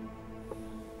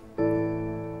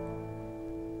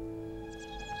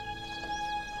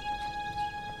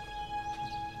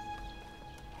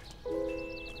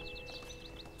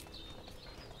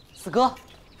四哥，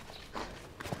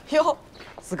哟，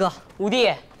四哥，五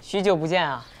弟，许久不见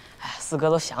啊！哎，四哥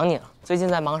都想你了。最近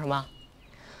在忙什么？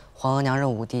皇额娘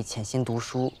让五弟潜心读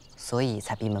书，所以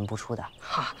才闭门不出的。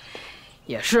哈，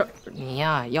也是你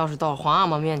呀，要是到皇阿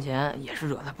玛面前，也是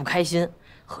惹她不开心，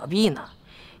何必呢？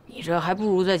你这还不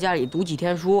如在家里读几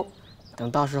天书，等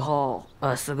到时候，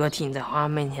四哥替你在皇阿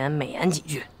玛面前美言几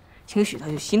句，兴许他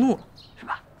就息怒了，是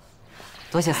吧？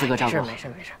多谢四哥照顾。没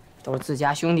事，都是自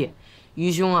家兄弟。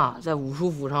于兄啊，在五叔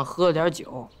府上喝了点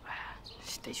酒，哎，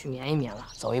得去眠一眠了。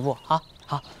走一步啊！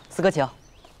好，四哥请。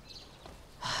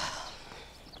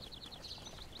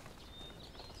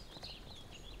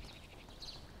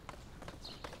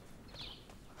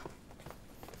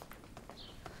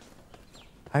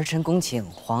儿臣恭请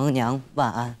皇额娘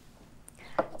万安。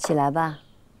起来吧，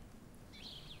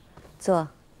坐。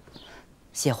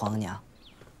谢皇额娘。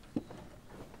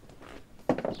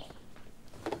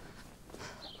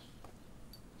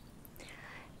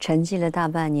沉寂了大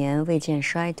半年，未见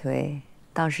衰颓，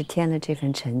倒是添了这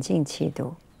份沉静气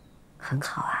度，很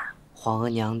好啊。皇额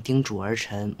娘叮嘱儿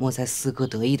臣，莫在四哥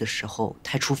得意的时候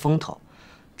太出风头，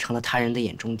成了他人的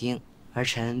眼中钉。儿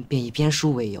臣便以编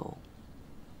书为由，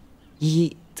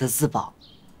一则自保，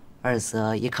二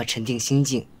则也可沉定心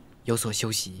境，有所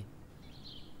休息。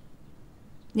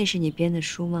那是你编的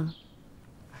书吗？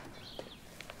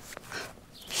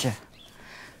是，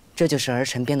这就是儿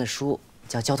臣编的书，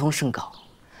叫《交通圣稿》。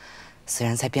虽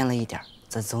然才编了一点，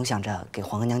则总想着给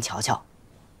皇额娘瞧瞧。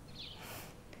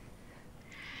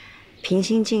平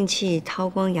心静气，韬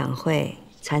光养晦，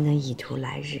才能以图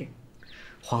来日。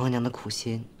皇额娘的苦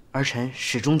心，儿臣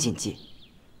始终谨记。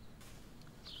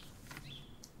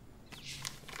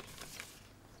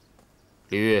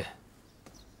李煜，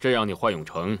这让你换永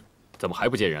成，怎么还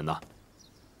不见人呢？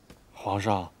皇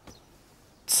上，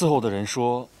伺候的人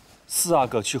说，四阿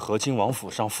哥去和亲王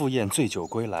府上赴宴，醉酒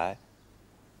归来，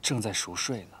正在熟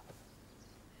睡呢。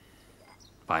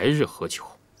白日喝酒，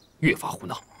越发胡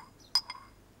闹。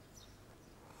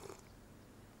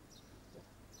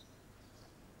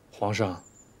皇上，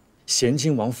咸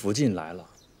亲王福晋来了，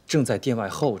正在殿外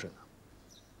候着呢。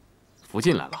福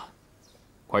晋来了，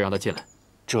快让他进来。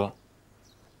这。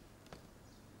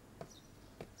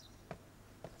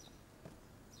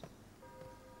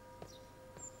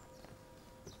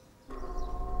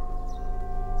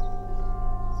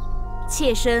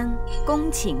妾身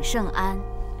恭请圣安。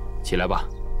起来吧。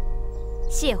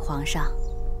谢皇上。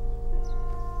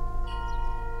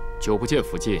久不见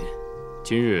福晋，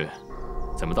今日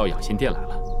怎么到养心殿来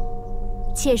了？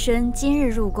妾身今日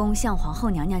入宫向皇后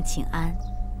娘娘请安，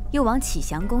又往启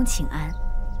祥宫请安，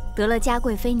得了嘉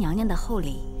贵妃娘娘的厚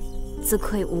礼，自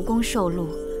愧无功受禄，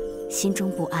心中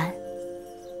不安。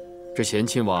这咸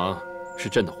亲王是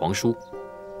朕的皇叔，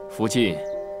福晋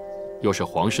又是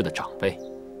皇室的长辈，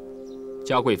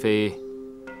嘉贵妃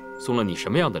送了你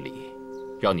什么样的礼，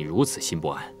让你如此心不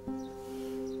安？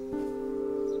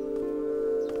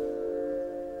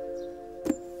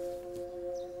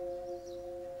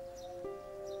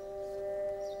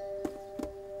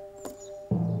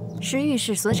是御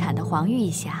史所产的黄玉一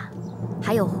匣，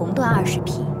还有红缎20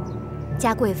匹，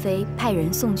嘉贵妃派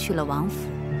人送去了王府。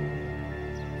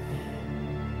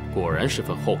果然是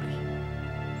份厚礼。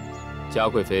嘉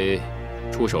贵妃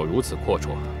出手如此阔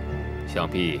绰，想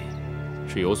必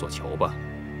是有所求吧？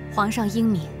皇上英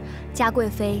明，嘉贵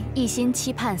妃一心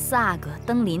期盼四阿哥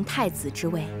登临太子之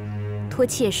位，托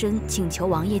妾身请求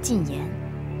王爷进言，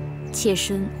妾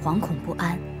身惶恐不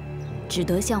安，只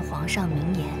得向皇上明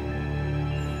言。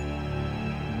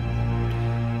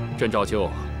朕照旧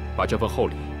把这份厚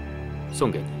礼送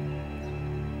给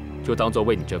你，就当作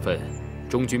为你这份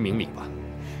忠君明礼吧。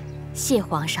谢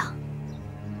皇上。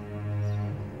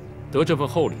得这份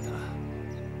厚礼的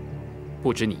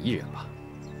不止你一人吧？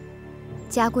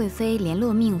嘉贵妃联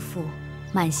络命妇，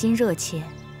满心热切，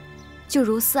就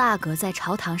如四阿哥在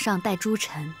朝堂上待诸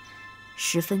臣，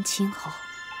十分亲厚。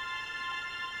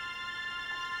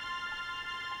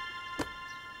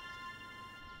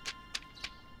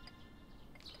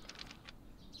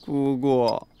姑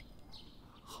姑，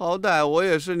好歹我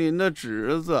也是您的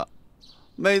侄子，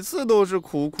每次都是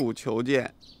苦苦求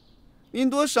见，您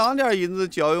多赏点银子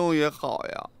交用也好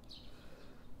呀。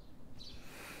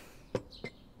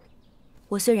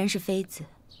我虽然是妃子，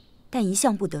但一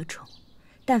向不得宠，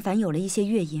但凡有了一些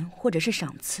月银或者是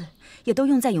赏赐，也都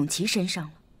用在永琪身上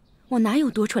了，我哪有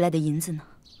多出来的银子呢？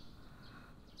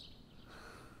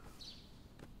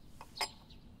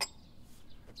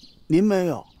您没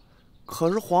有。可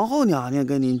是皇后娘娘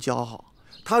跟您交好，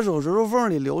她手指头缝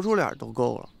里流出点都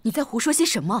够了。你在胡说些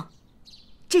什么？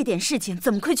这点事情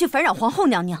怎么会去烦扰皇后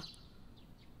娘娘？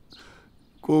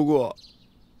姑姑，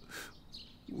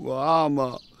我阿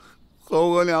玛和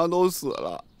额娘都死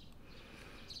了，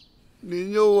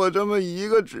您就我这么一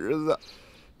个侄子，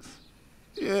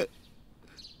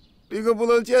你可不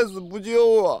能见死不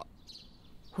救啊！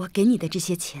我给你的这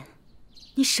些钱，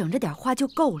你省着点花就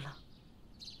够了。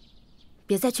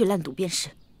别再去烂赌便是。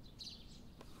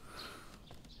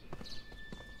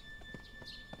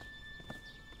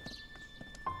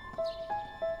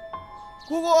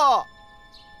姑姑，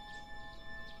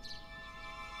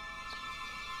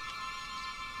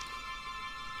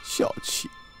小气。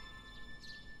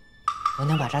额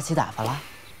娘把扎旗打发了。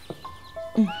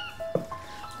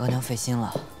额娘费心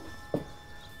了。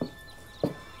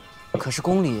可是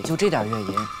宫里就这点月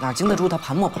银，哪经得住她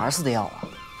盘磨盘似的要啊？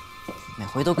每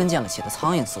回都跟见了血的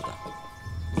苍蝇似的，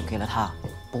给了他，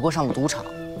不过上了赌场，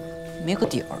没个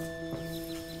底儿。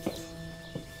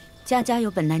家家有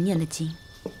本难念的经，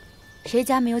谁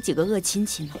家没有几个恶亲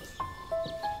戚呢？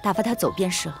打发他走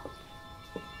便是了。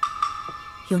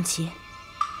永琪，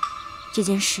这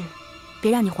件事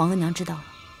别让你皇额娘知道了。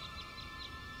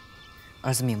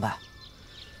儿子明白。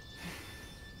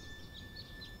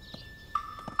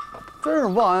真是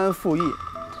忘恩负义。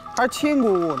还亲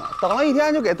姑姑呢，等了一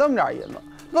天就给这么点银子，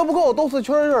那不跟我斗四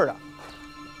驱似的。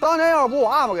当年要是不我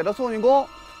阿玛给他送进宫，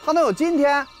他能有今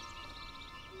天？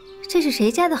这是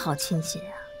谁家的好亲戚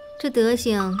啊？这德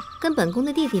行跟本宫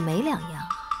的弟弟没两样。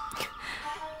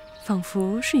仿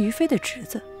佛是于妃的侄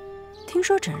子，听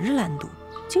说整日烂赌，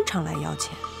经常来要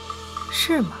钱。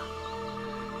是吗？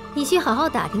你去好好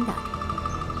打听打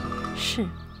听。是。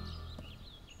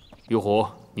玉壶，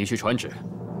你去传旨，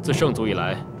自圣祖以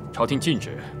来，朝廷禁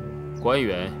止官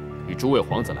员与诸位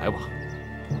皇子来往。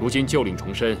如今旧令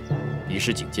重申，以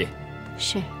示警戒。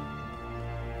是。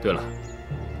对了，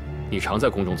你常在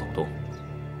宫中走动，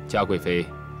嘉贵妃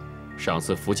赏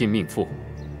赐福晋命妇，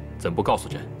怎不告诉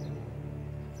朕？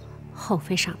后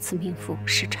妃赏赐命妇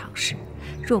是常事，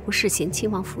若不事先亲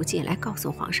王福晋来告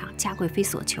诉皇上嘉贵妃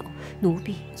所求，奴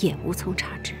婢也无从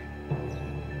查知。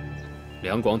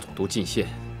两广总督进献，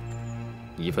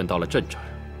一份到了朕这儿，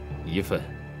一份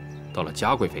到了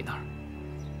嘉贵妃那儿。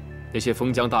那些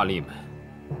封疆大吏们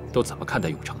都怎么看待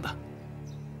永成的？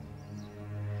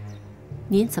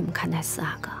您怎么看待四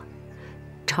阿哥？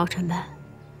朝臣们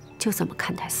就怎么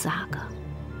看待四阿哥？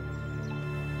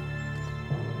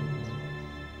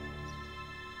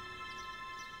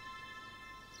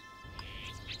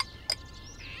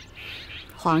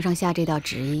皇上下这道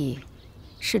旨意，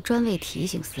是专为提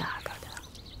醒四阿哥的。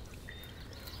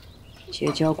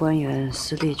结交官员、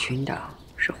私立群党，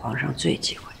是皇上最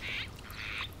忌讳的。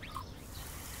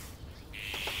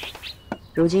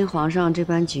如今皇上这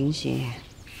般警醒，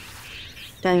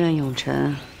但愿永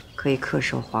成可以恪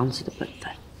守皇子的本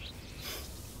分。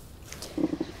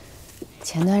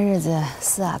前段日子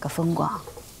四阿哥风光，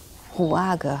五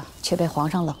阿哥却被皇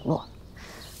上冷落。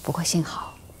不过幸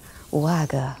好，五阿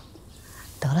哥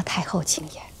得了太后青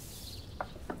眼。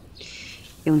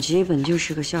永吉本就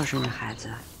是个孝顺的孩子，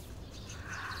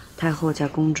太后在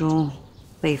宫中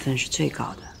辈分是最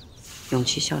高的，永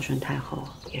琪孝顺太后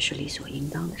也是理所应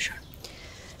当的事儿。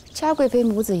嘉贵妃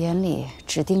母子眼里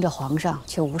只盯着皇上，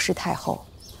却无视太后，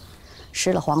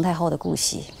失了皇太后的顾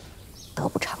惜，得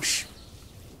不偿失。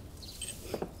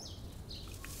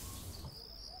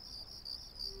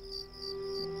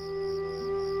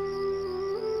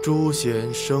诸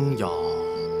贤生养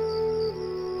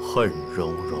恨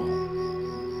融融，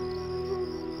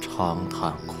长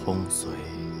叹空随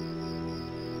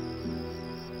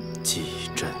几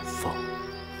阵风。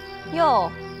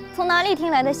哟，从哪里听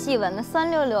来的戏文呢？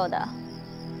酸溜溜的。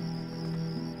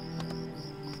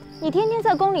你天天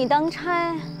在宫里当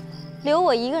差，留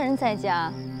我一个人在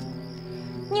家，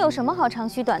你有什么好长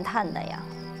吁短叹的呀？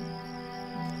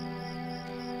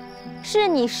是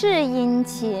你是殷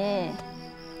勤，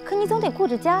可你总得顾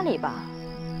着家里吧？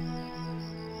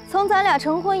从咱俩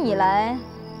成婚以来，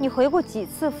你回过几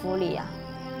次府里呀？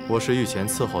我是御前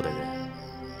伺候的人，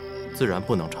自然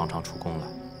不能常常出宫来。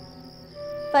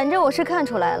反正我是看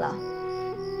出来了，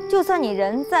就算你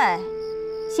人在，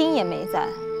心也没在。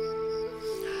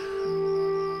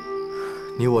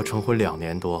你我成婚2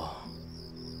年多，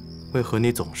为何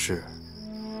你总是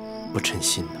不称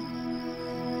心呢？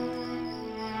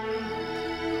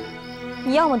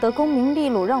你要么得功名利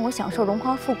禄，让我享受荣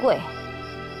华富贵；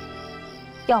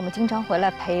要么经常回来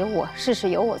陪我，事事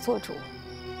由我做主。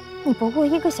你不过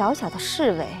一个小小的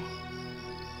侍卫，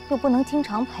又不能经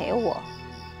常陪我，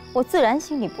我自然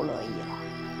心里不乐意了。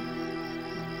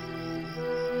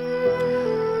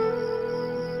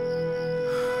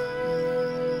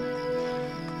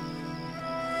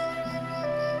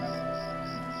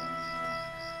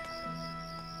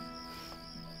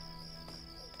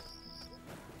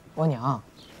我娘，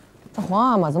这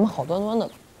皇阿玛怎么好端端的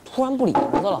突然不理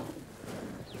儿子了？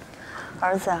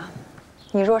儿子啊，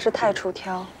你若是太出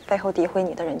挑，背后诋毁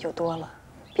你的人就多了，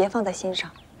别放在心上，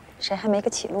谁还没个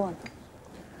起落呢？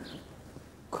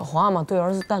可皇阿玛对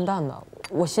儿子淡淡的，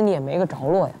我心里也没个着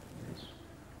落呀。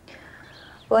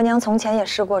额娘从前也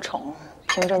失过宠，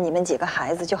凭着你们几个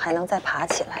孩子就还能再爬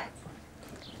起来，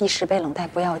一时被冷待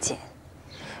不要紧。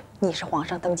你是皇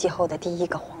上登基后的第1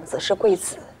个皇子，是贵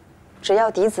子。只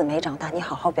要嫡子没长大，你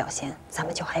好好表现，咱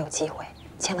们就还有机会，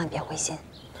千万别灰心。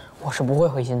我是不会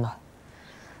灰心的。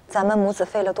咱们母子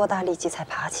费了多大力气才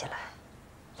爬起来，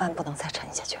万不能再沉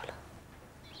下去了。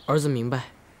儿子明白。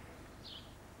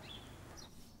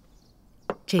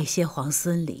这些皇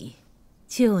孙里，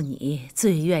就你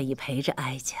最愿意陪着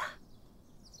哀家，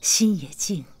心也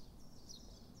静。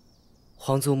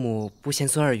皇祖母不嫌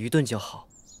孙儿愚钝就好。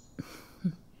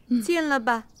进了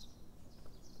吧。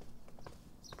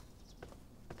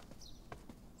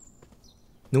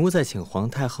奴才请皇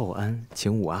太后安，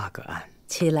请五阿哥安。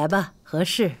起来吧，何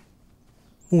事？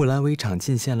木兰围场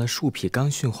进献了数匹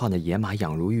刚驯化的野马，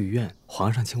养入御苑。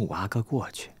皇上请五阿哥过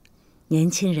去。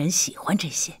年轻人喜欢这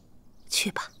些，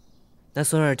去吧。那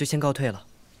孙儿就先告退了。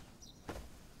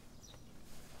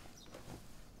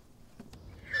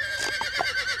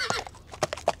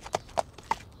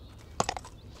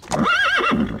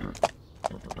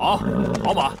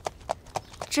好马。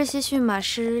这些驯马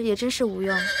师也真是无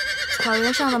用，草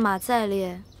原上的马再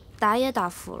烈，打也打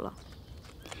服了。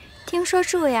听说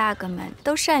诸位阿哥们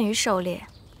都善于狩猎，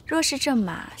若是这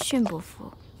马驯不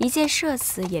服，一箭射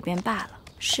死也便罢了，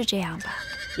是这样吧？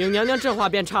颖娘娘这话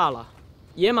便差了。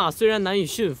野马虽然难以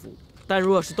驯服，但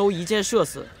若是都一箭射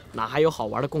死，哪还有好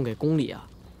玩的供给宫里啊？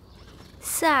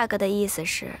四阿哥的意思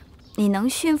是，你能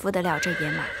驯服得了这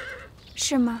野马，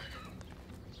是吗？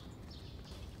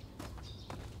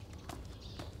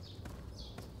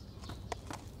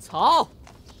草，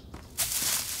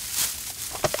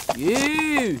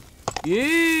鱼，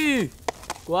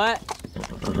乖，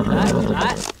来，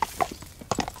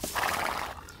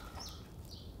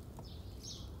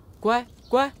乖，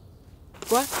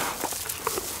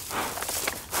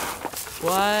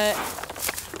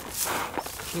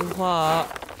听话。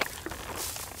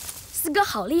四哥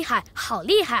好厉害，好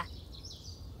厉害！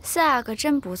四阿哥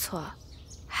真不错，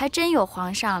还真有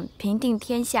皇上平定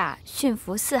天下、驯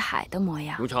服四海的模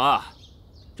样。永成啊，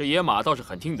这野马倒是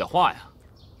很听你的话呀。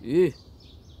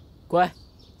乖。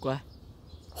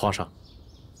皇上，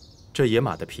这野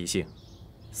马的脾性，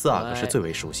四阿哥是最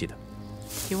为熟悉的。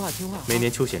听话。每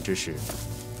年秋显之时，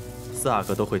四阿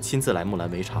哥都会亲自来木兰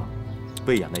围场，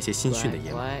喂养那些新驯的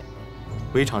野马。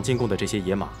围场进贡的这些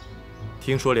野马，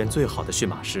听说连最好的驯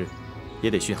马师也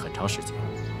得训很长时间。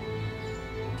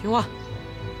听话，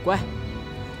乖。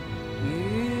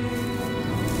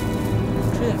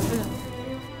吃点。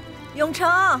永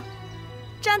成，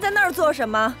站在那儿做什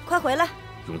么？快回来！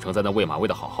永成在那喂马喂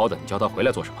得好好的，你叫他回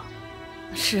来做什么？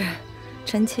是，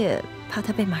臣妾怕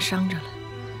他被马伤着了。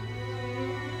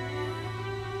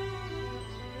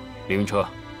凌云车，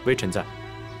微臣在。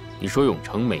你说永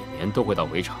成每年都会到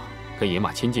围场跟野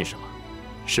马亲近是吗？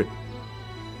是。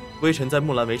微臣在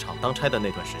木兰围场当差的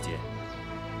那段时间，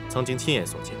曾经亲眼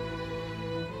所见。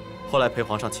后来陪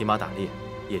皇上骑马打猎，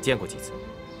也见过几次。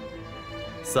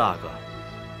四阿哥，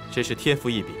真是天赋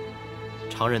异禀，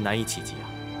常人难以企及啊。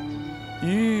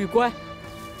乖。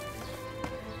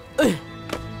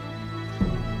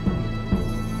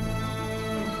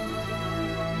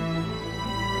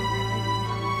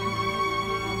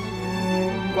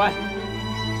乖。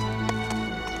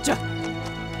驾。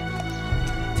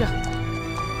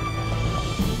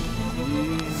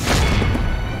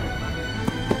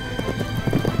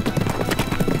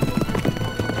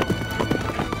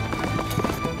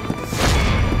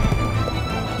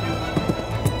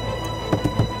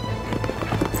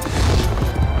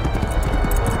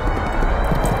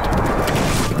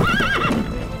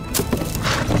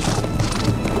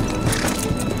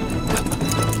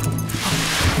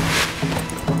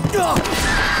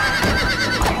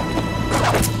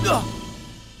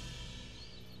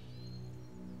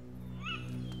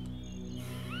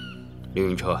凌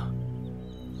云车，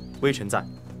微臣在。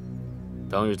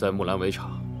当日在木兰围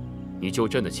场，你救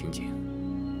朕的情景，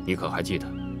你可还记得？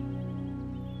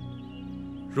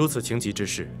如此情急之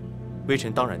事，微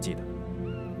臣当然记得。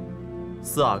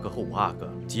四阿哥和五阿哥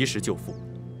及时救父，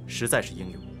实在是英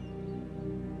勇。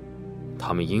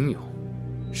他们英勇？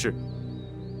是。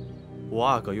五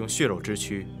阿哥用血肉之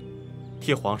躯，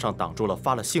替皇上挡住了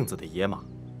发了性子的野马，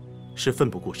是奋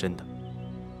不顾身的。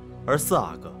而四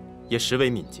阿哥也实为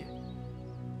敏捷。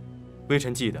微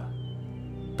臣记得，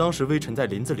当时微臣在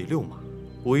林子里遛马，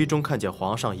无意中看见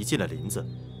皇上一进了林子，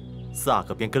四阿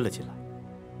哥便跟了进来。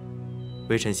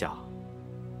微臣想，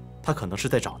他可能是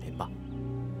在找您吧，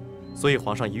所以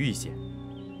皇上一遇险，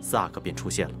四阿哥便出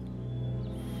现了。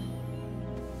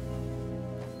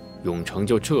永成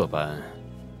就这般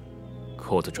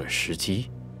扣得准时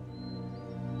机？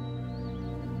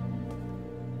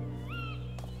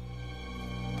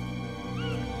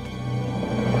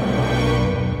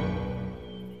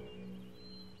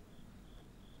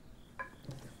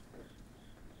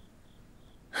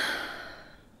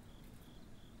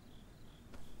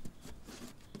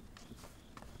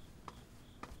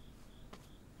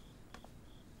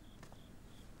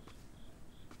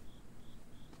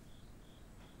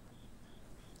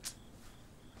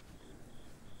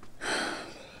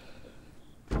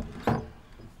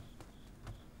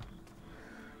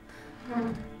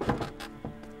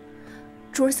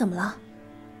主儿怎么了？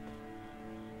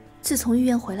自从御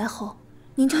苑回来后，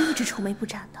您就一直愁眉不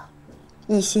展的。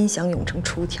一心想永成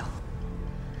出挑，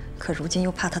可如今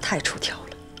又怕他太出挑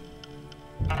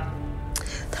了。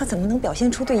他怎么能表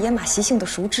现出对野马习性的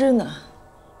熟知呢？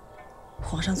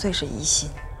皇上最是疑心，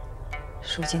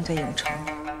如今对永成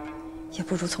也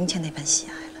不如从前那般喜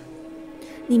爱了。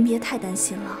您别太担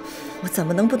心了。我怎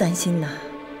么能不担心呢？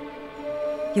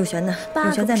永璇呢？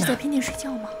永璇在哪？是在偏殿睡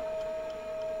觉吗？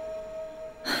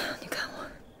你看我，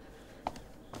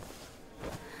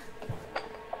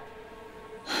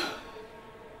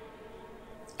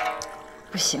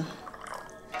不行，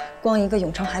光一个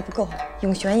永成还不够，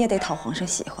永璇也得讨皇上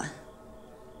喜欢。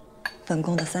本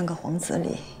宫的3个皇子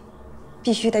里，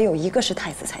必须得有一个是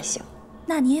太子才行。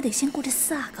那你也得先顾着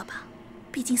四阿哥吧，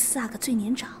毕竟四阿哥最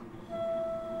年长。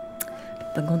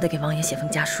本宫得给王爷写封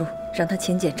家书，让他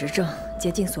勤俭执政，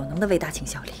竭尽所能的为大清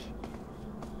效力。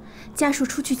家书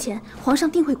出去前，皇上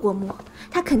定会过目，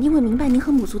他肯定会明白您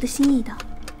和母族的心意的。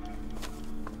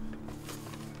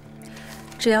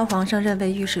只要皇上认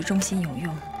为御史忠心有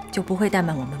用，就不会怠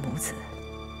慢我们母子。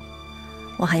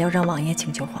我还要让王爷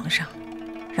请求皇上，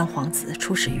让皇子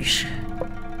出使御史。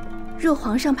若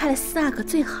皇上派了四阿哥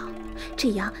最好，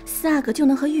这样四阿哥就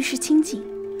能和御史亲近；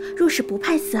若是不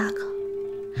派四阿哥，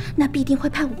那必定会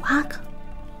派五阿哥。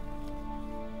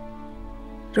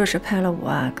若是派了五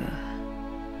阿哥，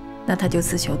那他就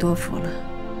自求多福了。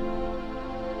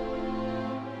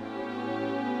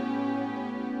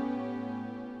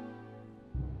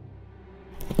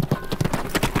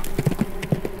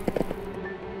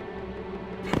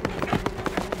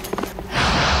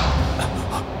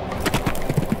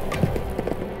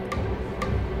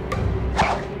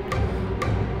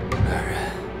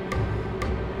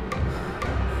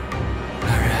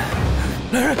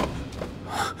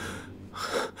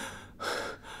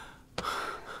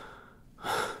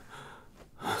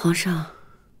皇上，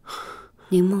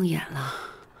您梦魇了，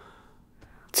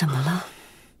怎么了？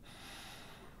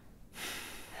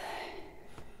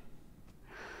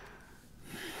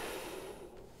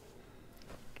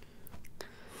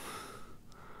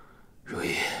如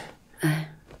懿，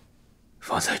哎，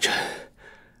方才朕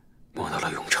梦到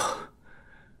了永成，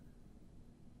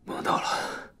梦到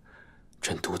了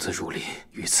朕独自入林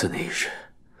遇刺那一日，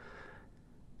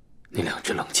那两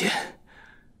支冷箭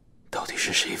到底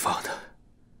是谁放的？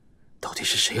到底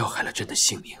是谁要害了朕的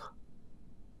性命啊？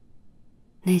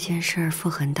那件事儿，傅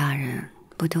恒大人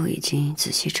不都已经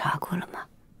仔细查过了吗？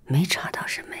没查到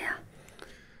什么呀？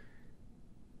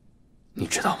你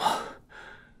知道吗？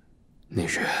那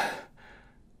日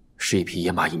是一匹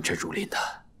野马引朕入林的，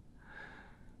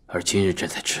而今日朕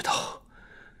才知道，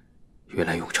原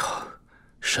来永成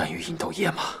善于引导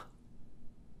野马。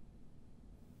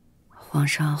皇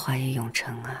上怀疑永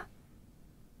成啊？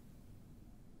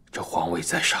这皇位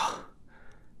在上，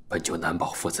本就难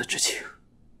保父子之情。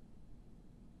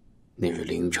那日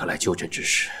凌云彻来救朕之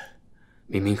时，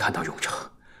明明看到永成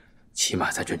骑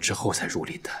马在朕之后才入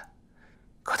林的，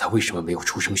可他为什么没有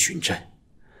出声寻朕？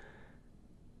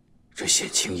这险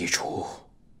情一出，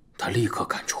他立刻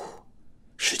赶出，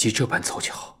时机这般凑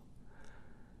巧。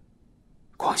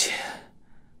况且，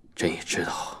朕也知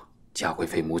道嘉贵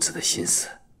妃母子的心思。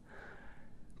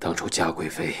当初嘉贵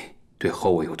妃对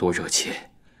后位有多热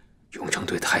切，永成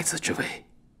对太子之位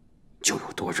就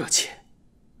有多热切。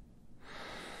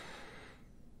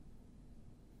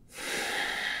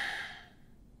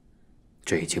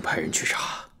朕已经派人去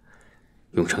查，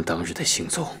永成当日的行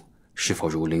踪是否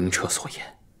如凌云彻所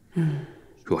言。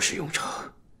若是永成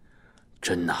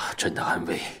真拿朕的安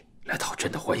危来讨朕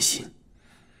的欢心，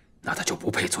那他就不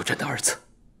配做朕的儿子。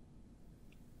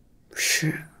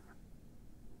是。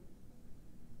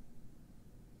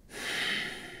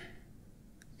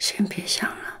先别想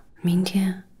了，明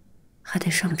天还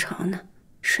得上朝呢，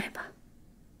睡吧。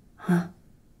啊？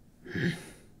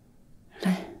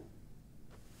来。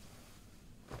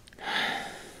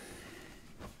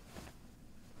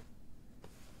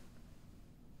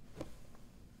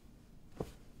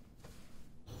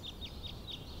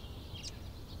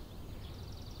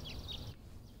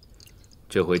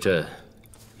这回朕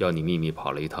要你秘密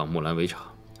跑了一趟木兰围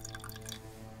场，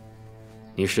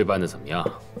你事办的怎么样？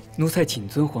奴才谨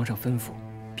遵皇上吩咐，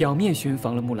表面巡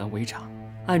防了木兰围场，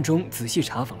暗中仔细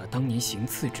查访了当年行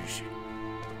刺之事。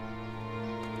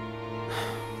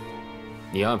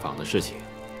你暗访的事情，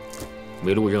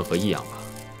没录任何异样吧？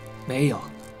没有，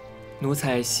奴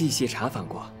才细细查访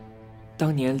过。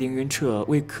当年凌云彻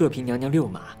为克嫔娘娘遛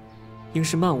马，应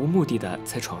是漫无目的的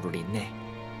才闯入林内。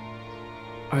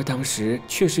而当时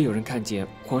确实有人看见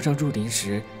皇上入林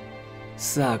时，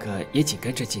四阿哥也紧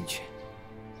跟着进去。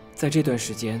在这段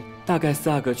时间，大概四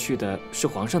阿哥去的是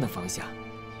皇上的方向，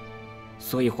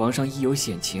所以皇上一有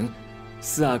险情，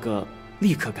四阿哥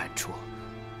立刻赶出。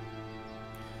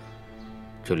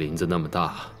这林子那么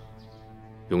大，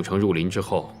永成入林之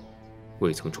后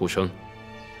未曾出声，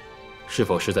是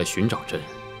否是在寻找朕，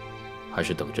还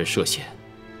是等朕涉险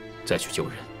再去救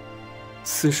人？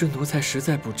此事奴才实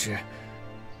在不知。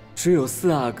只有四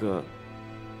阿哥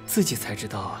自己才知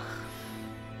道啊。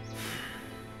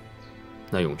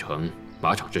那永成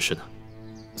马场之事呢？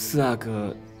四阿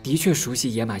哥的确熟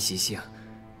悉野马习性，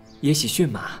也喜驯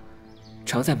马，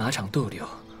常在马场逗留。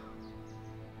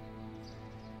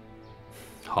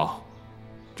好，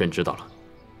朕知道了。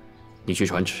你去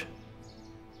传旨，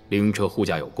凌云彻护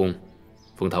驾有功，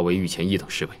封他为御前1等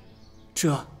侍卫，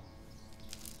这……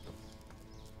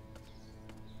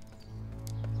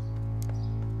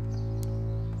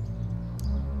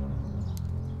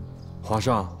皇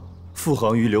上，父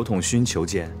皇于刘统勋求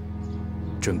见，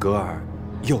准格尔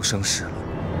又生事了。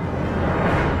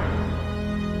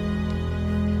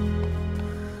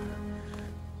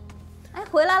哎，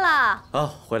回来啦！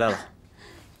啊，回来了。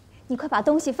你快把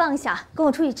东西放下，跟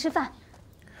我出去吃饭。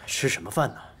吃什么饭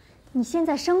呢？你现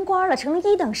在升官了，成了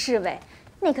1等侍卫，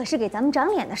那可是给咱们长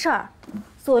脸的事儿。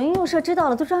左邻右舍知道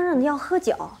了，都嚷嚷着要喝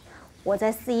酒。我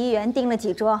在4医园订了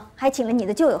几桌，还请了你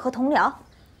的旧友和同僚。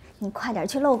你快点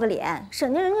去露个脸，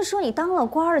省得人家说你当了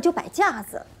官了就摆架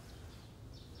子。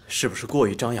是不是过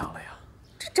于张扬了呀？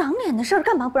这长脸的事儿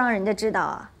干嘛不让人家知道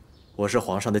啊？我是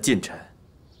皇上的近臣，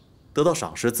得到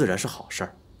赏识自然是好事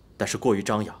儿，但是过于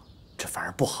张扬，这反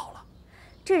而不好了。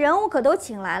这人物可都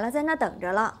请来了，在那等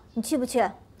着了，你去不去？哎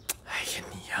呀，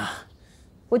你呀！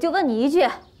我就问你一句，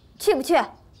去不去？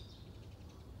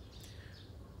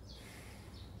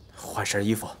换身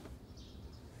衣服。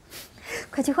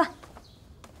快去换。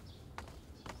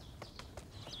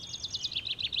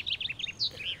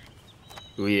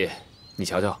如意，你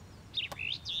瞧瞧，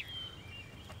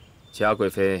嘉贵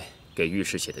妃给御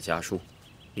史写的家书，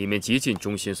里面极尽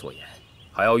忠心所言，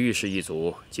还要御史一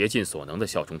族竭尽所能地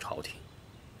效忠朝廷。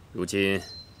如今，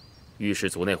御史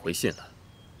族内回信了，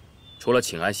除了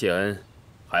请安谢恩，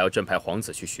还要朕派皇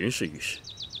子去巡视御史。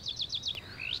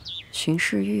巡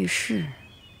视御史，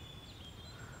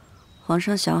皇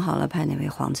上想好了派哪位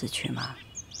皇子去吗？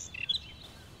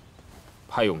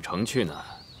派永成去呢，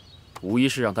无疑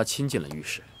是让他亲近了御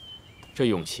史。这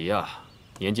永琪啊，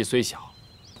年纪虽小，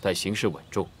但行事稳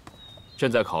重，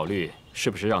朕在考虑是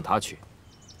不是让他去。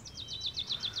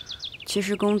其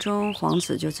实宫中皇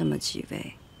子就这么几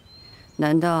位，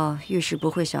难道御史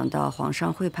不会想到皇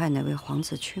上会派哪位皇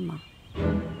子去吗？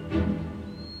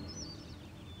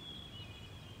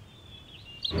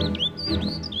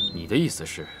你的意思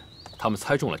是，他们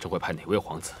猜中了朕会派哪位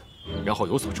皇子，然后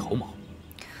有所筹谋？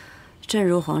正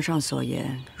如皇上所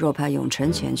言，若派永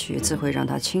成前去，自会让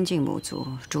他亲近母族，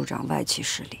助长外戚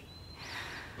势力；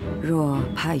若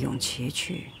派永琪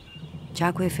去，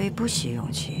嘉贵妃不喜永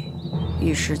琪，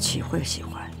御史岂会喜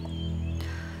欢？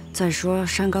再说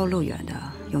山高路远的，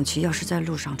永琪要是在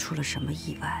路上出了什么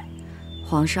意外，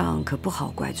皇上可不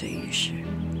好怪罪御史，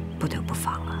不得不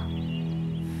防啊。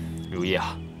如意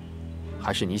啊，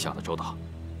还是你想的周到。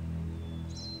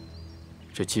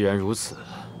这既然如此，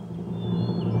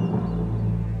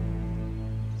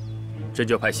朕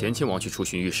就派咸亲王去出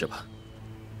巡御史吧。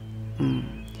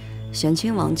咸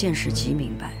亲王见识极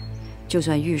明白，就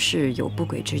算御史有不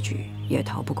轨之举，也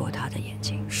逃不过他的眼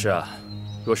睛。是啊，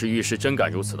若是御史真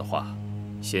敢如此的话，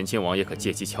咸亲王也可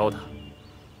借机敲他。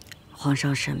皇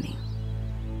上圣明。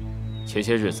前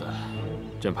些日子，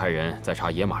朕派人在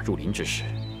查野马入林之事，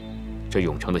这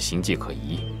永成的行迹可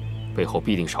疑，背后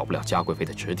必定少不了嘉贵妃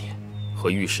的指点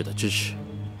和御史的支持。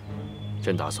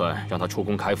朕打算让他出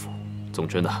宫开府。总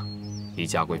之呢，离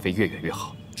嘉贵妃越远越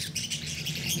好。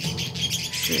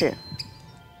是。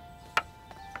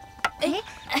哎，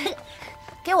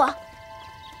给我。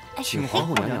请皇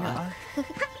后娘娘安。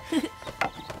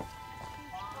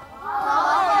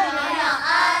皇后娘娘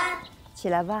安。起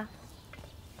来吧，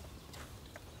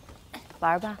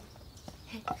玩吧。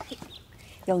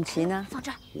永琪呢？放这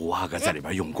儿。吴阿哥在里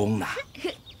边用功呢。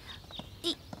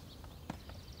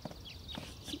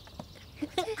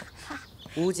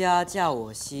吾家嫁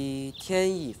我兮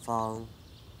天一方，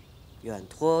远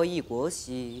托异国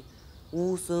兮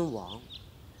乌孙王。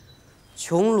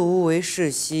穹庐为室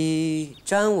兮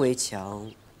毡为墙，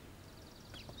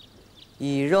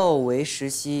以肉为食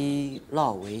兮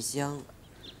酪为浆。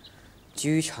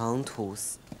居长土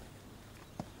司。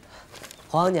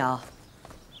皇额娘，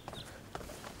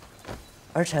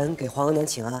儿臣给皇额娘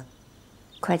请安。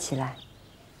快起来。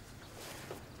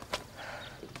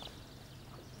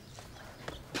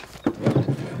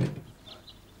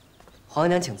皇额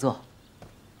娘请坐。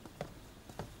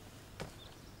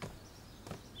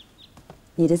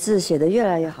你的字写得越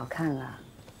来越好看了。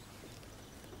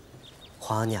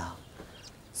皇额娘，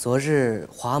昨日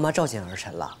皇阿妈召见儿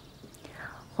臣了。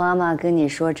皇阿妈跟你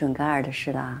说准噶尔的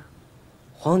事啦。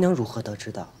皇娘如何得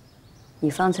知的？你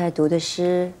方才读的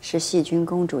诗是细君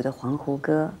公主的《黄鹄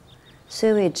歌》，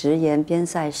虽未直言边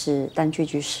塞事，但句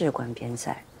句事关边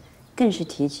塞，更是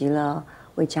提及了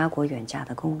为家国远嫁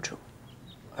的公主。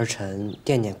儿臣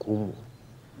惦念姑母，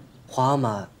皇阿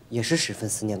玛也是十分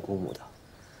思念姑母的，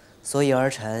所以儿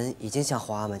臣已经向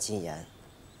皇阿玛进言，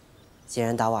既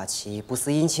然达瓦齐不思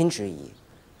姻亲之意，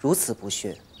如此不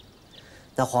逊，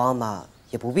那皇阿玛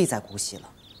也不必再姑息了，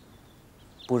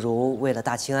不如为了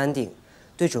大清安定，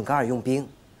对准噶尔用兵，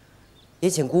也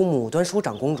请姑母端叔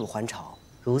长公主还朝，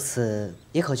如此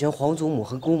也可全皇祖母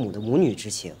和姑母的母女之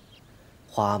情，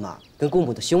皇阿玛跟姑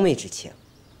母的兄妹之情。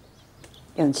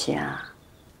永琪啊，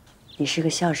你是个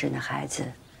孝顺的孩子，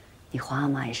你皇阿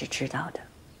玛也是知道的。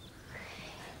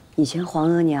以前皇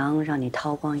额娘让你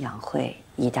韬光养晦，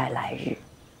以待来日。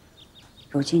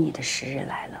如今你的时日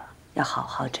来了，要好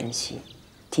好珍惜，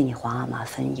替你皇阿玛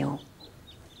分忧，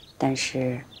但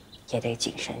是也得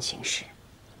谨慎行事。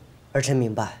儿臣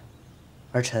明白，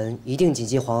儿臣一定谨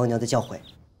记皇额娘的教诲。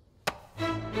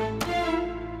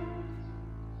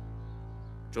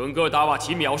准噶尔达瓦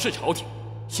齐藐视朝廷，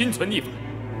心存逆反，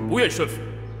不愿顺服。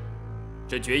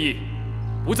朕决议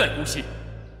不再姑息，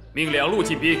命2路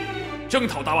进兵，征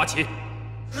讨达瓦齐。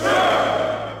是。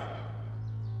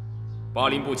巴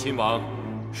林部亲王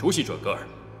熟悉准噶尔，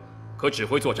可指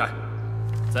挥作战。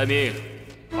再命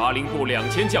巴林部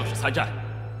2000将士参战，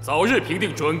早日平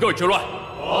定准噶尔之乱。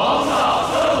皇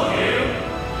上圣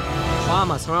明。皇阿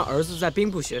玛曾让儿子在兵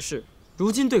部学士，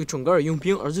如今对准噶尔用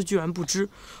兵，儿子居然不知。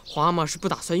皇阿玛是不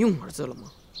打算用儿子了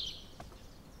吗？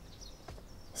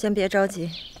先别着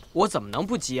急。我怎么能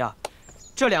不急啊？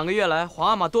这2个月来，皇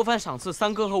阿玛多番赏赐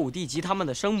三哥和5弟及他们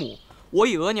的生母，我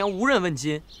与额娘无人问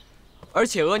津。而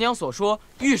且额娘所说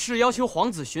御史要求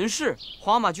皇子巡视，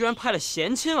皇阿玛居然派了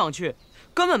贤亲王去，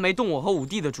根本没动我和5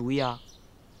弟的主意啊！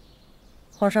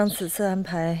皇上此次安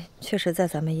排确实在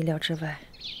咱们意料之外，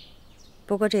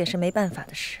不过这也是没办法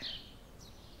的事。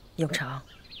永长，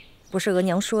不是额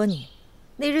娘说你，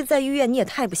那日在御苑你也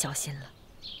太不小心了。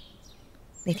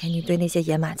那天你对那些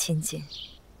野马亲近，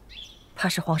怕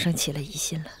是皇上起了疑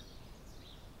心了。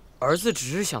儿子只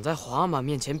是想在皇阿玛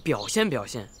面前表现表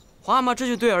现，皇阿玛这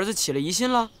就对儿子起了疑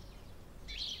心了。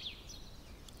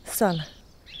算了，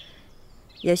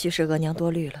也许是额娘多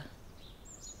虑了。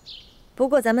不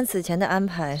过咱们此前的安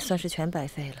排算是全白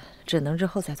费了，只能日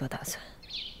后再做打算。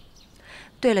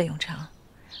对了，永成，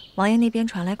王爷那边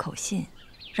传来口信，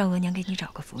让额娘给你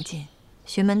找个福晋，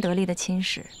寻门得力的亲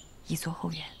事，以作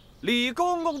后援。李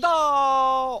公公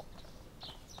到。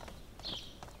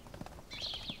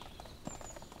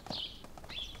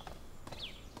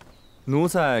奴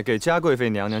才给嘉贵妃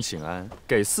娘娘请安，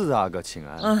给4阿哥请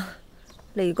安。啊，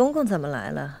李公公怎么来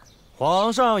了？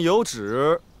皇上有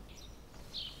旨，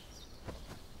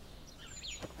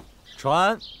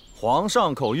传皇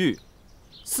上口谕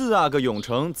：4阿哥永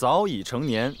成早已成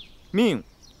年，命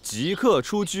即刻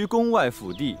出居宫外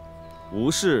府邸，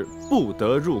无事不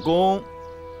得入宫。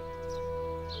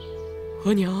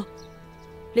额娘，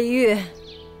李煜，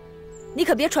你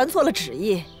可别传错了旨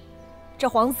意。这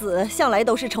皇子向来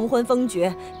都是成婚封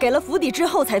爵，给了府邸之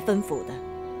后才分府的。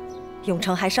永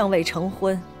成还尚未成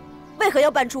婚，为何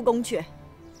要搬出宫去？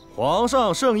皇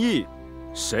上圣意，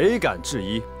谁敢质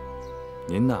疑？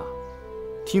您呐，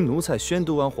听奴才宣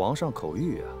读完皇上口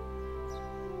谕啊。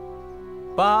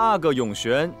8阿哥永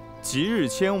璇即日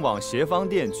迁往协芳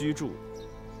殿居住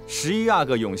，11阿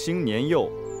哥永兴年幼，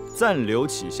暂留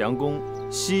启祥宫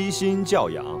悉心教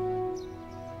养。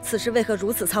此事为何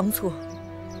如此仓促？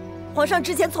皇上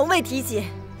之前从未提起。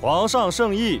皇上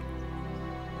圣意，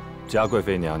嘉贵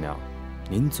妃娘娘，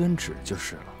您遵旨就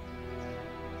是了。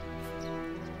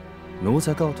奴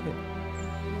才告退。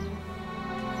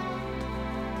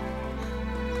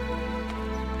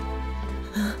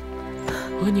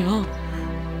额娘，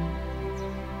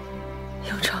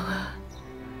永成啊，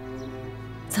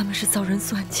咱们是遭人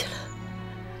算计了。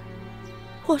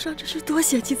皇上这是多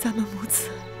嫌弃咱们母子。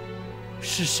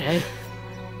是谁？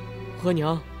额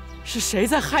娘，是谁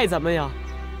在害咱们呀？